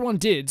 The other one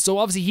did, so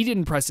obviously he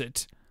didn't press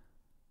it.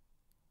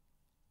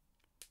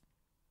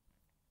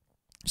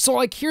 So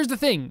like, here's the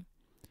thing.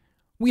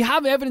 We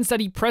have evidence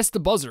that he pressed the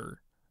buzzer.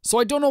 So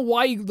I don't know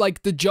why,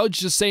 like, the judge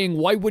just saying,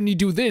 why wouldn't he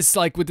do this,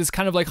 like, with this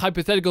kind of, like,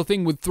 hypothetical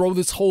thing would throw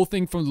this whole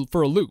thing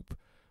for a loop.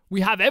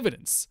 We have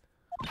evidence.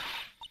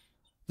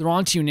 They're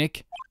on to you,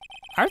 Nick.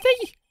 Are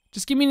they?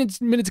 Just give me a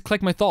minute to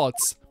collect my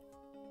thoughts.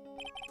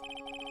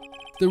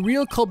 The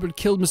real culprit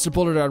killed Mr.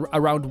 Bullard at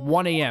around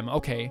 1 a.m.,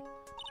 okay.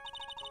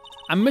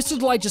 And Mr.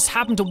 Delight just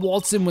happened to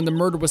waltz in when the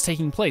murder was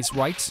taking place,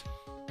 right?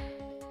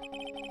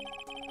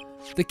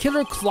 The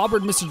killer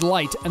clobbered Mr.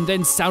 Delight and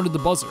then sounded the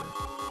buzzer.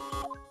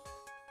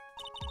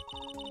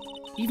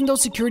 Even though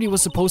security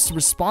was supposed to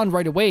respond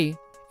right away,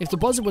 if the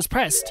buzzer was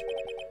pressed,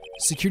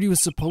 security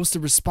was supposed to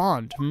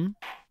respond,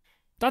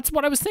 That's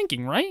what I was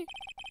thinking, right?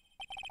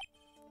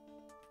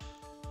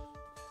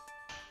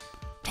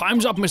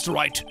 Time's up, Mr.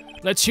 Wright.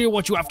 Let's hear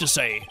what you have to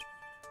say.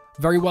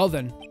 Very well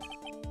then.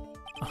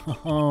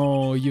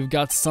 Oh, you've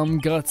got some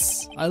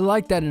guts. I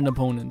like that in an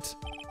opponent.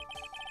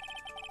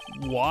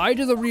 Why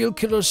did the real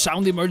killer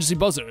sound the emergency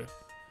buzzer?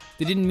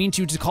 They didn't mean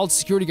to call the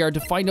security guard to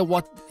find out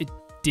what it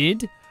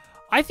did?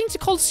 I think to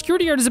call the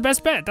security guard is the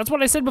best bet. That's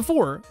what I said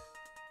before.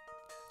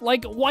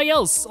 Like, why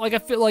else? Like, I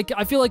feel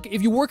like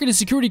if you work in a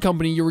security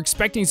company, you're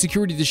expecting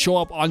security to show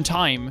up on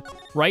time,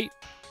 right?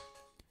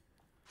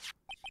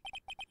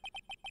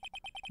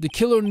 The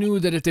killer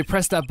knew that if they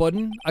pressed that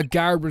button, a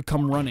guard would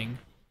come running.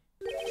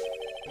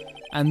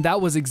 And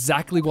that was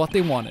exactly what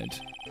they wanted.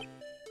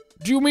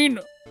 Do you mean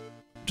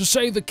to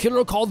say the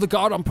killer called the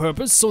guard on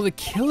purpose? So the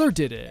killer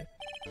did it.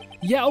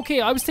 Yeah, okay,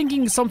 I was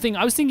thinking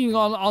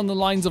on the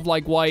lines of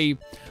like why,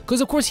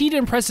 because of course he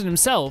didn't press it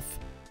himself,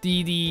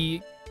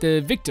 the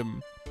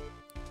victim.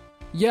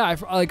 Yeah,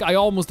 I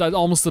almost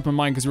slipped my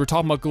mind because we were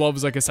talking about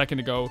gloves like a second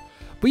ago.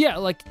 But yeah,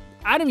 like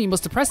Adamy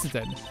must have pressed it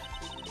then.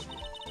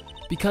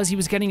 Because he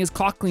was getting his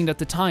clock cleaned at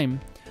the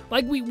time.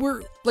 Like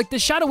like the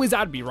shadow is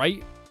Adamy,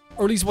 right?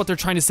 Or at least what they're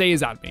trying to say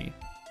is Adamy.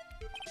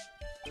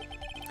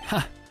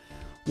 Ha,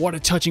 what a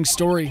touching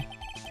story.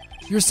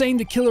 You're saying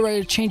the killer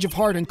had a change of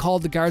heart and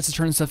called the guards to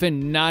turn stuff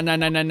in. No. No,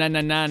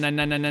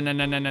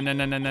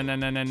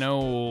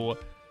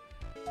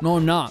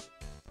 I'm not.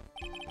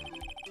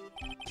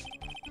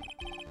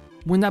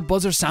 When that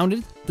buzzer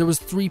sounded, there was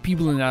 3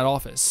 people in that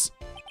office.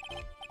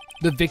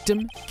 The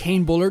victim,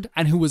 Kane Bullard,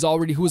 and who was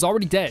already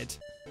dead.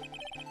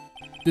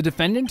 The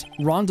defendant,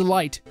 Ron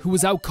Delight, who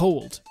was out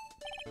cold.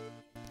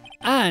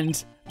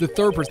 And the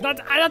third person.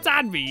 That's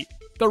Admi,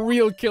 the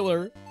real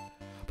killer.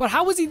 But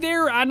how was he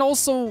there and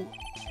also...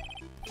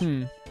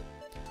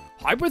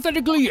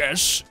 Hypothetically,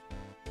 yes.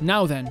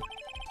 Now then,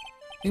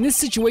 in this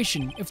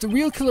situation, if the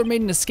real killer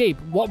made an escape,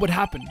 what would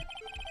happen?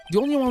 The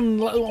only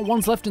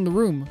ones left in the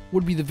room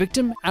would be the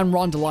victim and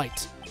Ron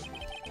DeLite.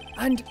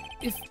 And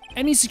if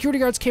any security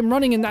guards came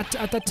running at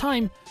that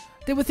time,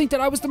 they would think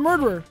that I was the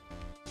murderer.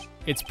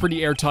 It's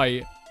pretty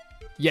airtight.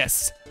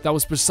 Yes, that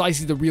was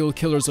precisely the real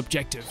killer's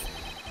objective.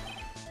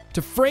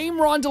 To frame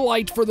Ron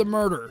DeLite for the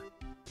murder.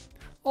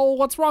 Oh,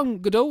 what's wrong,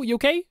 Godot? You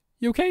okay?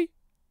 You okay?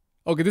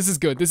 Okay, this is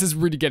good. This is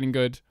really getting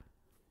good.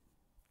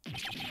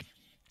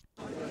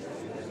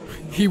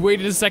 He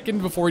waited a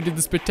second before he did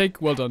the spit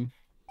take. Well done.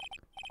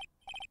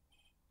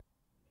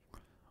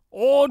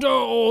 Order,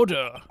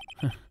 order.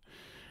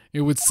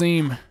 It would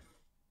seem.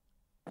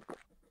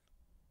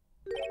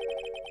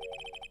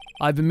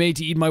 I've been made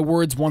to eat my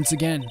words once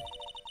again.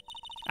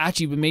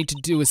 Actually, been made to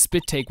do a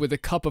spit take with a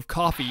cup of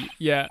coffee.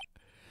 Yeah.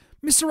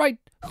 Mr. Wright,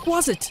 who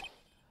was it?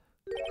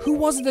 Who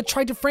was it that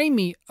tried to frame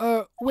me?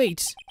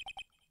 Wait.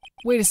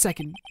 Wait a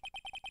second.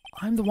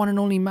 I'm the one and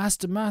only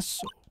Master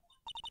Maso.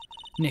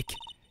 Nick,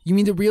 you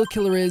mean the real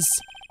killer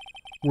is...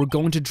 We're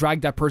going to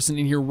drag that person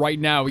in here right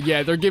now.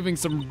 Yeah, they're giving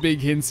some big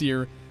hints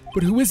here.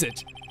 But who is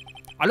it?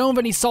 I don't have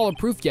any solid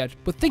proof yet,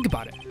 but think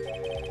about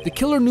it. The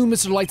killer knew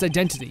Mr. Light's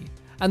identity,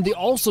 and they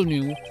also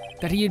knew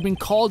that he had been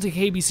called to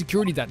KB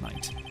security that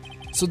night.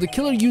 So the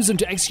killer used him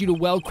to execute a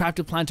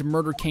well-crafted plan to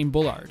murder Kane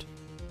Bullard.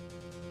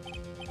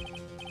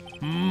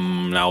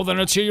 Now then,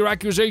 let's hear your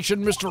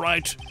accusation, Mr.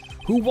 Wright.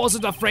 Who was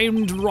it that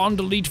framed Ron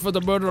DeLite for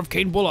the murder of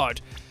Kane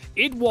Bullard?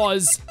 It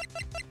was...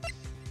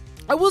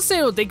 I will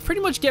say, they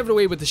pretty much gave it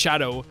away with the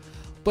shadow.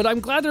 But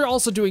I'm glad they're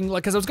also doing,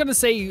 like, because I was going to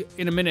say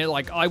in a minute,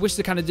 like, I wish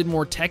they kind of did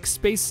more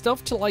text-based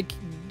stuff to, like,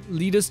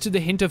 lead us to the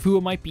hint of who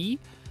it might be.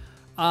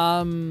 So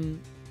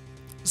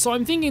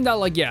I'm thinking that,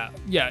 like, yeah,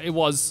 it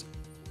was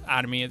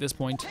Adami at this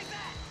point.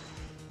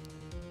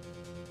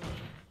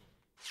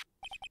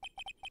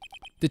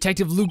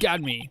 Detective Luke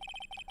Adami.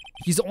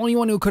 He's the only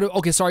one who could have...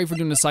 Okay, sorry for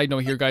doing a side note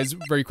here, guys.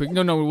 Very quick.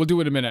 No, we'll do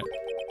it in a minute.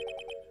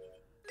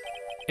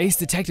 Ace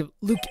Detective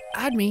Luke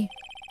Adami?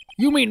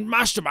 You mean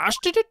Master Mash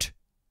did it?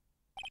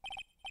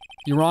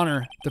 Your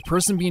Honor, the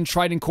person being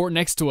tried in court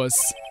next to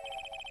us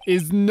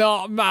is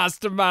not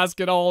Master Mask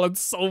at all.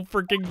 It's so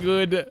freaking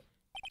good.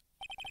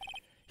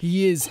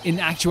 He is, in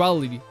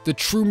actuality, the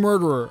true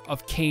murderer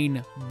of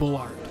Kane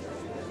Bullard.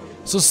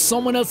 So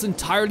someone else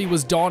entirely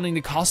was donning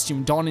the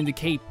costume, donning the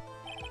cape.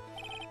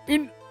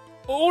 In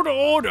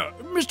order,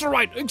 Mr.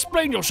 Wright,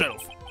 explain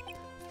yourself.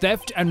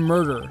 Theft and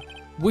murder.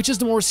 Which is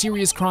the more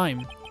serious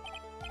crime?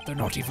 They're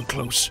not even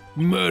close.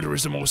 Murder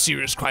is the more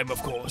serious crime,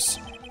 of course.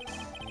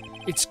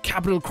 It's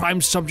capital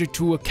crime subject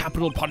to a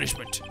capital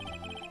punishment.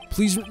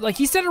 Please, like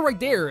he said it right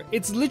there.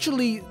 It's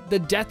literally the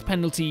death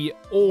penalty,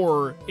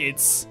 or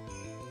it's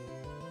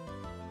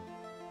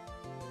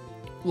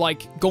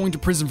like going to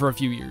prison for a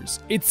few years.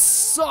 It's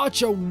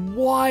such a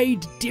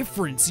wide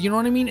difference. You know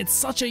what I mean? It's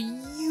such a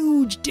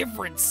huge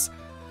difference.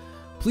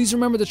 Please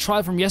remember the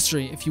trial from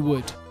yesterday, if you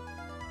would.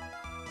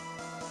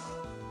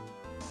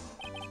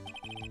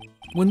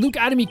 When Luke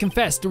Adami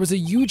confessed, there was a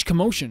huge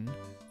commotion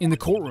in the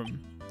courtroom.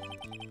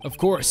 Of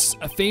course,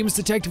 a famous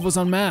detective was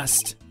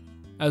unmasked,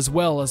 as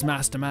well as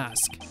Master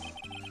Mask.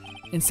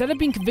 Instead of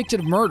being convicted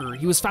of murder,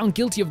 he was found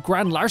guilty of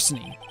grand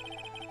larceny.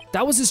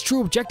 That was his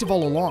true objective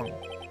all along.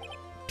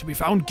 To be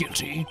found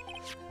guilty?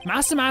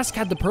 Master Mask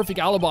had the perfect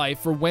alibi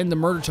for when the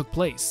murder took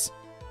place.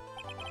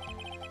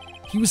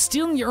 He was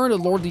stealing the urn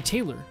of Lordly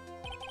Taylor.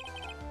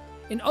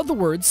 In other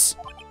words,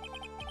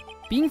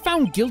 being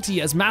found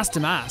guilty as Master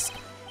Mask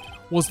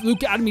was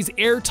Luke Adami's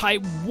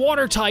airtight,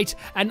 watertight,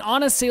 and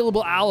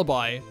unassailable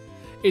alibi.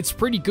 It's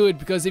pretty good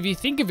because if you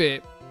think of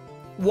it,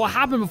 what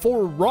happened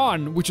before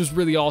Ron, which was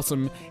really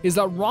awesome, is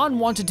that Ron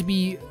wanted to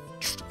be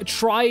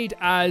tried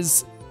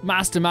as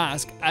Master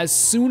Mask as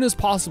soon as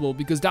possible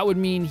because that would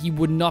mean he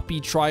would not be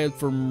tried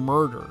for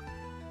murder.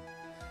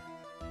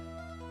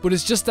 But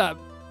it's just that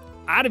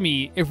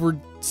Adami, if we're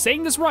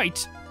saying this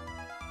right,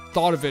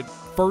 thought of it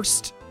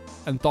first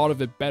and thought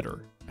of it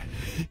better.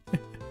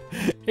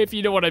 If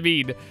you know what I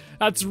mean.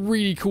 That's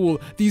really cool.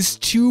 These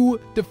two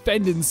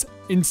defendants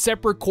in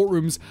separate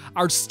courtrooms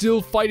are still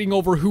fighting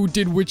over who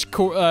did which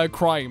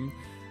crime.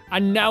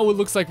 And now it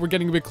looks like we're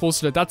getting a bit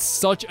closer to that. That's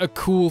such a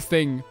cool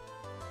thing.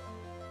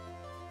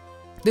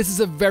 This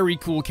is a very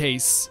cool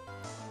case.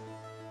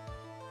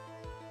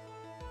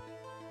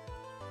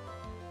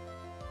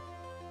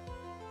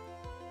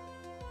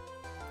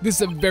 This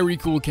is a very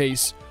cool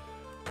case.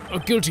 A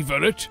guilty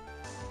verdict?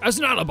 As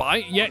an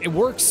alibi, yeah, it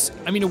works.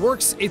 I mean, it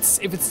works.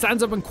 If it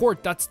stands up in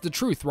court, that's the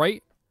truth,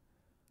 right?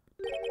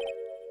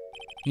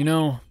 You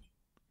know,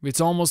 it's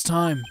almost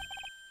time.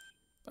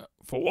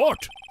 For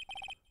what?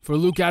 For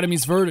Luke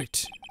Adami's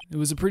verdict. It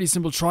was a pretty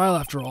simple trial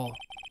after all.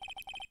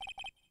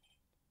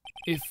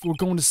 If we're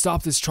going to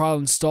stop this trial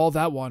and stall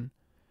that one,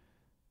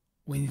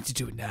 we need to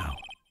do it now.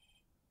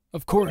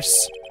 Of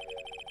course.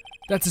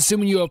 That's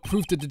assuming you have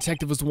proof the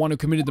detective was the one who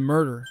committed the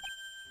murder.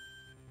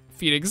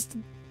 Phoenix,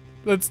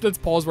 Let's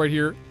pause right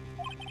here.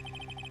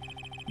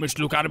 Mr.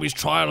 Luke Adamy's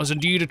trial has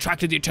indeed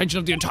attracted the attention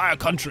of the entire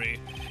country.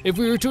 If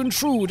we were to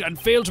intrude and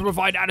fail to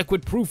provide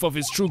adequate proof of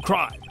his true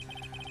crime,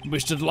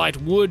 Mr. Delight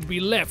would be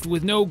left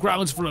with no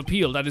grounds for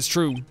appeal. That is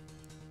true.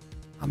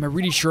 Am I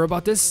really sure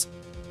about this?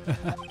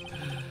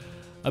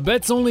 A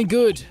bet's only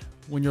good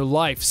when your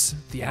life's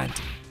the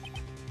ante.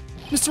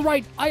 Mr.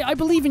 Wright, I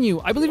believe in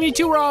you. I believe in you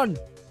too, Ron.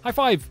 High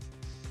five.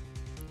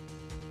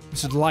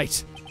 Mr.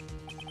 Delight.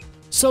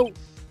 So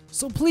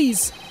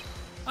please,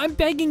 I'm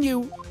begging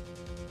you.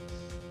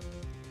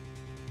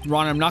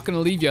 Ron, I'm not gonna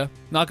leave you.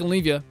 Not gonna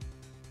leave you.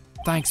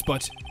 Thanks,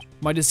 but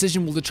my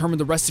decision will determine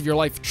the rest of your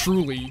life,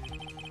 truly.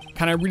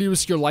 Can I really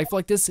risk your life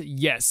like this?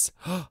 Yes.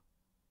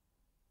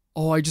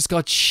 Oh, I just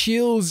got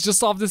chills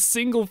just off this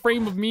single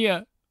frame of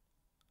Mia.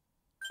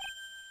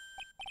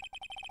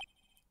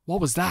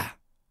 What was that?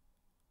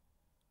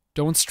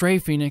 Don't stray,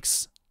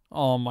 Phoenix.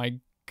 Oh my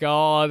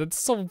god,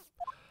 that's so...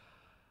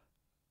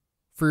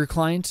 For your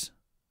client,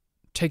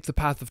 take the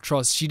path of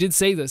trust. She did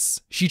say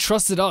this. She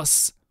trusted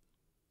us.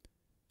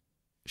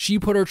 She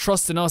put her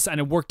trust in us and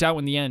it worked out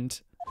in the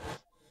end.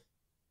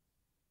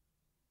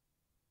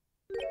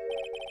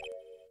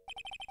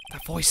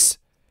 That voice.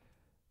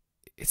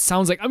 It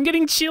sounds like I'm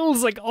getting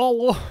chills like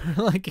all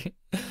over. Like,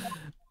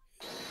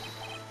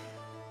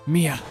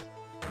 Mia.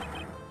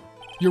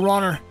 Your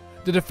Honor,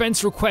 the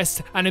defense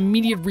requests an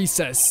immediate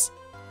recess.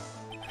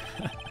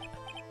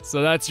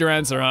 So that's your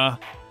answer, huh?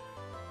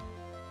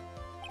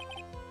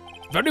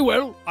 Very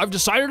well, I've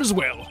decided as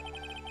well.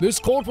 This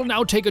court will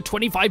now take a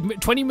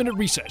 20-minute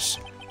recess.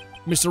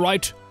 Mr.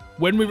 Wright,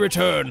 when we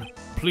return,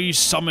 please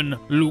summon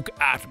Luke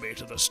Atme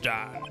to the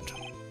stand.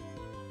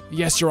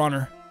 Yes, Your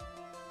Honor.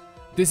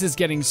 This is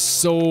getting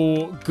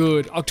so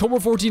good. October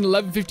 14,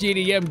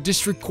 11:58 a.m.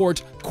 District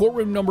Court,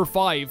 courtroom number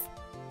 5.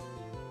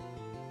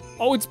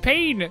 Oh, it's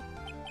Payne.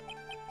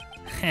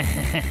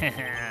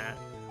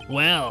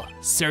 Well,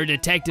 Sir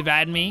Detective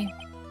Adme.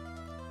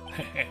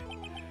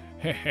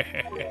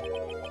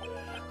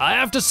 I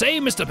have to say,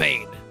 Mr.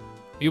 Payne,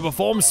 you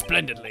performed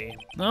splendidly.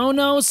 Oh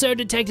no, Sir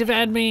Detective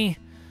Adme.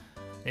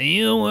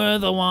 You were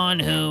the one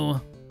who...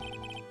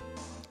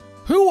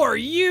 Who are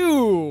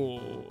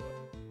you?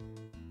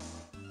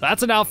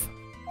 That's enough.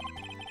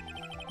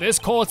 This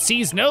court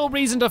sees no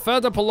reason to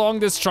further prolong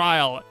this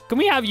trial. Can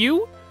we have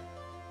you?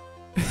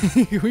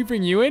 Can we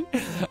bring you in?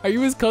 Are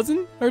you his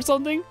cousin or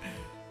something?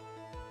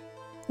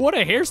 What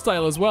a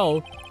hairstyle as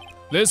well.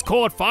 This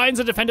court finds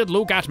the defendant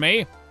Luke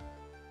Atme.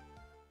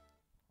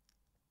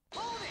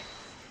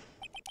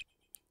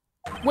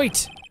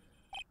 Wait.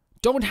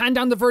 Don't hand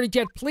down the verdict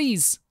yet,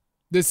 please.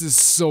 This is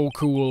so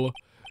cool.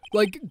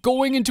 Like,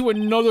 going into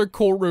another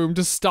courtroom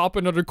to stop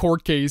another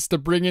court case to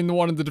bring in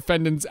one of the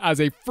defendants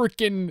as a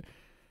freaking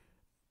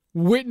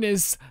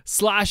witness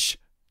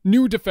 /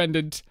 new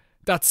defendant.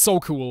 That's so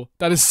cool.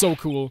 That is so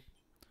cool.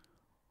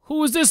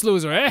 Who is this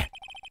loser, eh?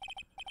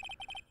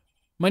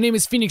 My name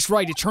is Phoenix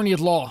Wright, attorney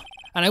at law,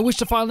 and I wish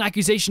to file an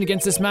accusation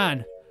against this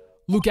man,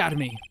 Luke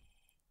Atme.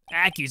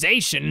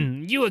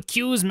 Accusation? You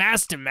accuse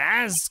Master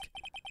Mask?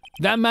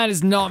 That man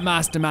is not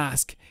Master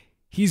Mask.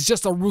 He's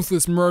just a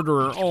ruthless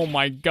murderer. Oh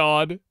my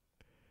god.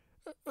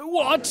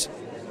 What?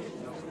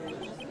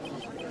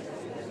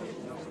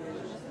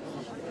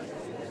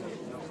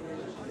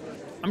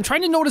 I'm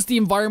trying to notice the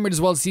environment as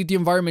well to see if the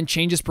environment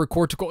changes per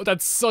court to court.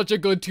 That's such a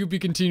good to be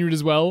continued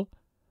as well.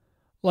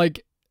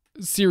 Like,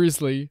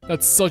 seriously,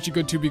 that's such a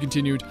good to be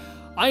continued.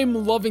 I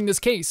am loving this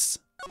case.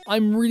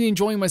 I'm really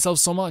enjoying myself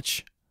so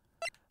much.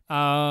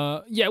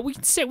 Yeah,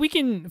 we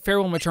can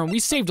farewell my turn. We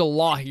saved a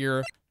lot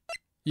here.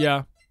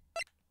 Yeah.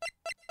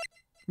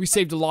 We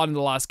saved a lot in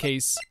the last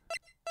case.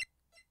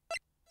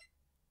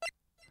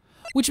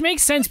 Which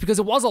makes sense because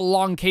it was a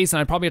long case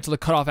and I probably had to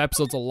cut off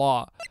episodes a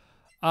lot.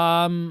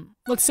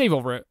 Let's save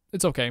over it.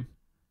 It's okay.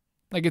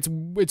 Like,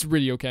 it's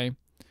really okay.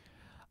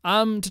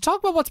 To talk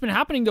about what's been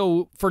happening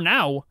though, for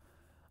now,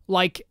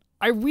 like,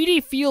 I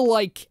really feel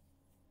like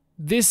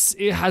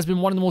it has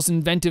been one of the most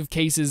inventive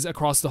cases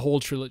across the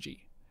whole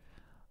trilogy.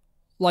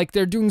 Like,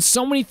 they're doing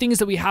so many things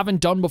that we haven't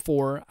done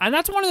before. And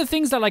that's one of the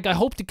things that, like, I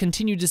hope to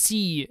continue to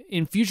see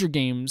in future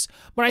games.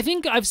 But I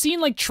think I've seen,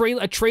 like,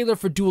 a trailer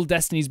for Dual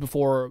Destinies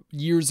before,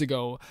 years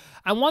ago.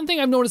 And one thing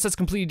I've noticed that's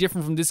completely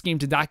different from this game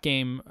to that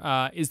game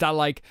is that,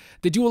 like,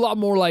 they do a lot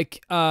more,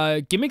 like,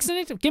 gimmicks in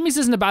it. Gimmicks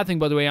isn't a bad thing,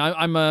 by the way.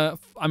 I'm a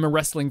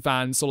wrestling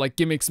fan, so, like,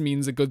 gimmicks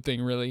means a good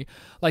thing, really.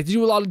 Like, they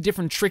do a lot of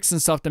different tricks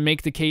and stuff to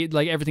make the case,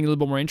 like, everything a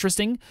little bit more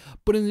interesting.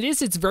 But in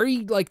this, it's very,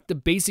 like, the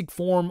basic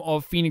form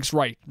of Phoenix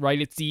Wright, right?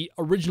 It's the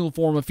original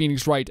form of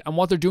Phoenix Wright, and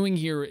what they're doing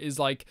here is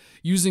like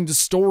using the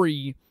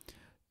story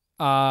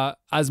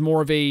as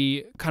more of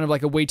a kind of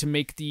like a way to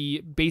make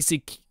the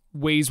basic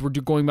ways we're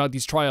going about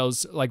these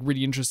trials like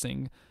really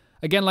interesting.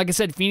 Again, like I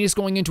said, Phoenix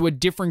going into a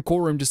different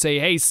courtroom to say,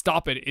 hey,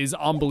 stop it, is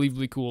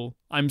unbelievably cool.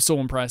 I'm so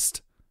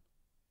impressed.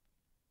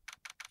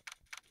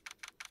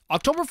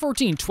 October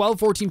 14,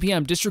 12:14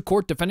 p.m. District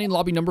Court, defending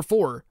lobby number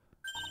 4.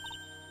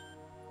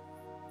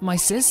 My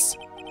sis?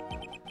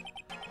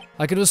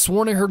 I could have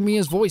sworn I heard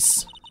Mia's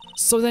voice.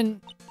 So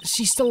then,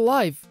 she's still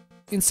alive.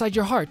 inside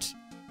your heart.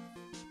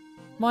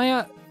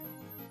 Maya...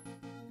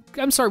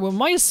 I'm sorry, when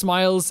Maya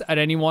smiles at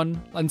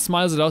anyone, and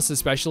smiles at us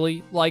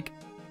especially, like,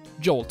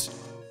 jolt.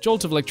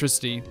 Jolt of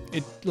electricity.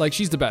 Like,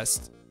 she's the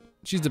best.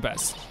 She's the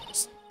best.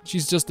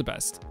 She's just the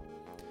best.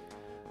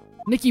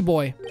 Nicky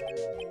boy.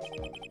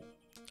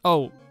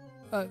 Oh,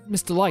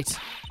 Mr. Light.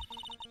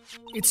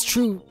 It's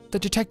true that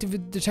detective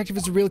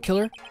is a real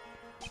killer?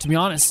 To be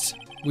honest,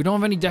 we don't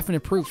have any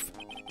definite proof.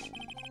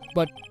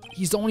 But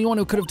he's the only one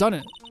who could have done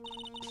it.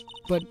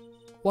 But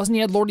wasn't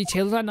he at Lordy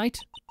Taylor that night?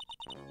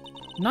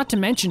 Not to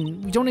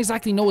mention, we don't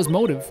exactly know his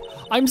motive.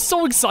 I'm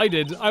so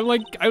excited. I'm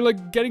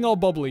like getting all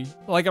bubbly.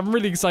 Like, I'm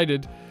really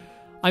excited.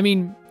 I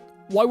mean,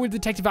 why would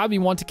Detective Abby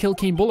want to kill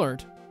Kane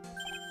Bullard?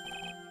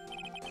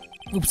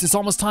 Oops, it's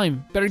almost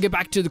time. Better get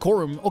back to the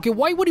courtroom. Okay,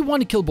 why would he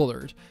want to kill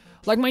Bullard?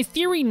 Like, my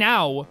theory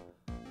now...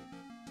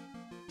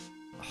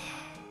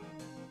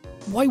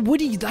 Why would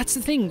he? That's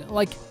the thing.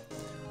 Like,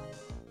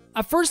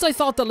 at first I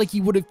thought that, like,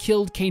 he would have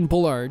killed Kane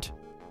Bullard.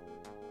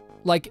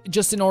 Like,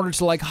 just in order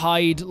to, like,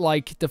 hide,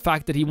 like, the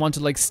fact that he wanted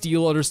to, like,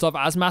 steal other stuff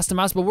as Master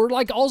Mask. But we're,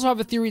 like, also have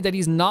a theory that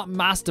he's not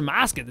Master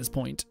Mask at this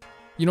point.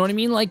 You know what I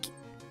mean? Like...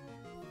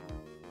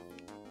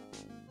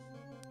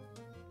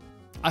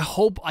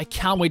 I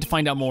can't wait to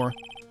find out more.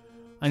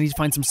 I need to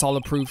find some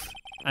solid proof.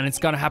 And it's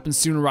gotta happen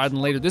sooner rather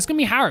than later. This is gonna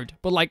be hard.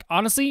 But, like,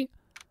 honestly...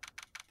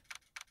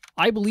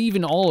 I believe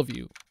in all of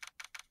you.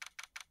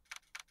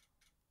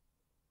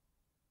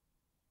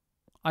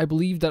 I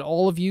believe that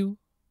all of you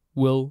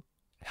will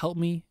help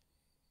me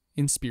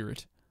in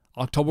spirit.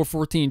 October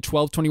 14,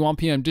 12:21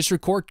 p.m.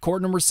 District Court,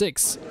 Court number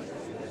 6.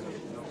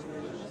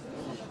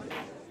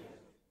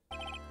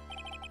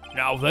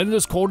 Now then,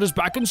 this court is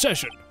back in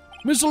session.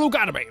 Mr. Luke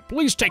Adamy,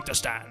 please take the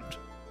stand.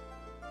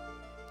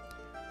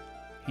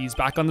 He's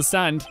back on the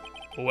stand.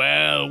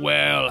 Well,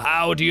 well,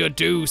 how do you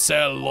do,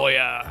 sir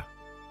lawyer?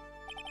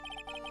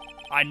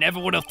 I never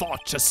would have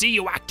thought to see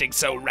you acting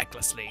so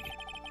recklessly.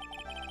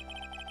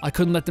 I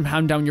couldn't let them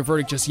hand down your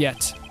verdict just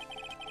yet.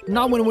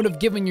 Not when it would have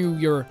given you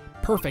your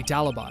perfect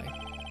alibi.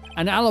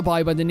 An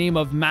alibi by the name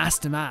of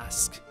Master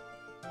Mask.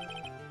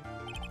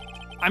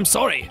 I'm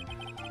sorry.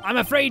 I'm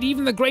afraid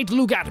even the great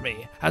Luke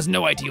Adamy has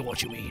no idea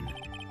what you mean.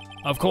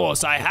 Of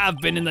course, I have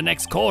been in the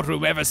next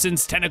courtroom ever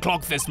since 10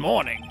 o'clock this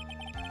morning.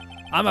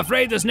 I'm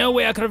afraid there's no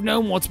way I could have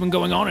known what's been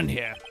going on in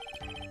here.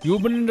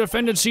 You've been in the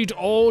defendant's seat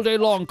all day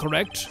long,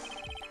 correct?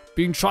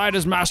 Being tried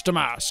as Master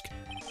Mask.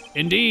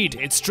 Indeed,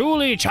 it's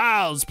truly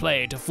child's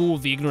play to fool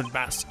the ignorant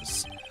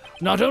masses.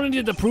 Not only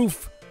did the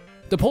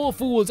poor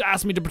fools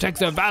ask me to protect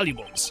their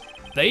valuables,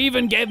 they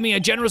even gave me a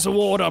generous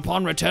reward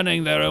upon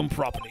returning their own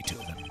property to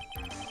them.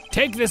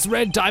 Take this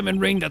red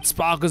diamond ring that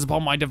sparkles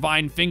upon my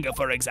divine finger,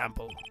 for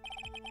example.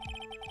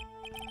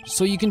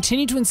 So you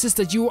continue to insist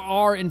that you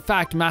are, in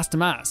fact, Master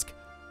Mask?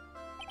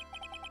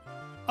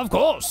 Of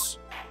course.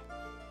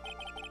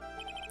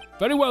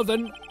 Very well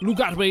then, Luke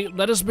Adamy,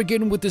 let us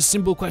begin with this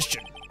simple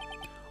question.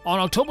 On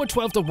October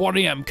 12th at 1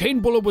 a.m., Kane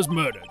Bullard was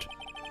murdered.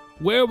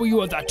 Where were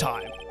you at that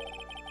time?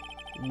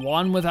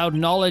 One without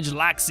knowledge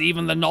lacks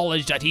even the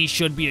knowledge that he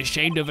should be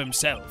ashamed of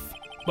himself.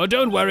 But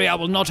don't worry, I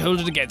will not hold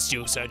it against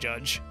you, Sir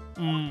Judge.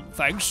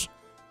 Thanks.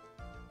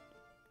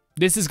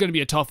 This is going to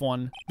be a tough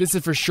one. This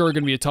is for sure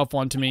going to be a tough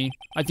one to me.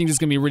 I think this is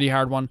going to be a really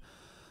hard one.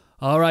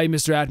 All right,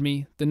 Mr.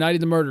 Adamy, the night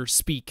of the murder,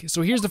 speak.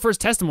 So here's the first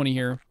testimony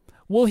here.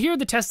 We'll hear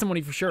the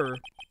testimony for sure.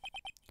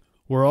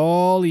 We're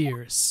all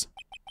ears.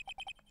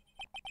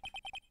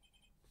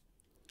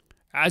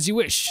 As you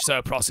wish,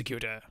 Sir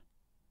Prosecutor.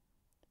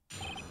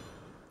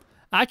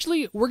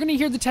 Actually, we're going to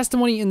hear the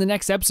testimony in the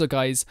next episode,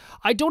 guys.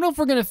 I don't know if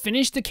we're going to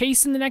finish the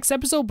case in the next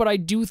episode, but I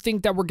do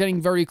think that we're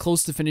getting very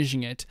close to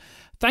finishing it.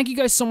 Thank you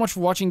guys so much for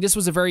watching. This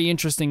was a very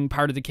interesting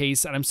part of the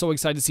case, and I'm so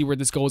excited to see where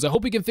this goes. I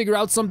hope we can figure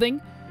out something,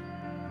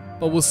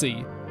 but we'll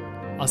see.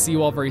 I'll see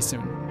you all very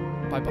soon.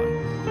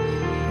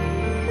 Bye-bye.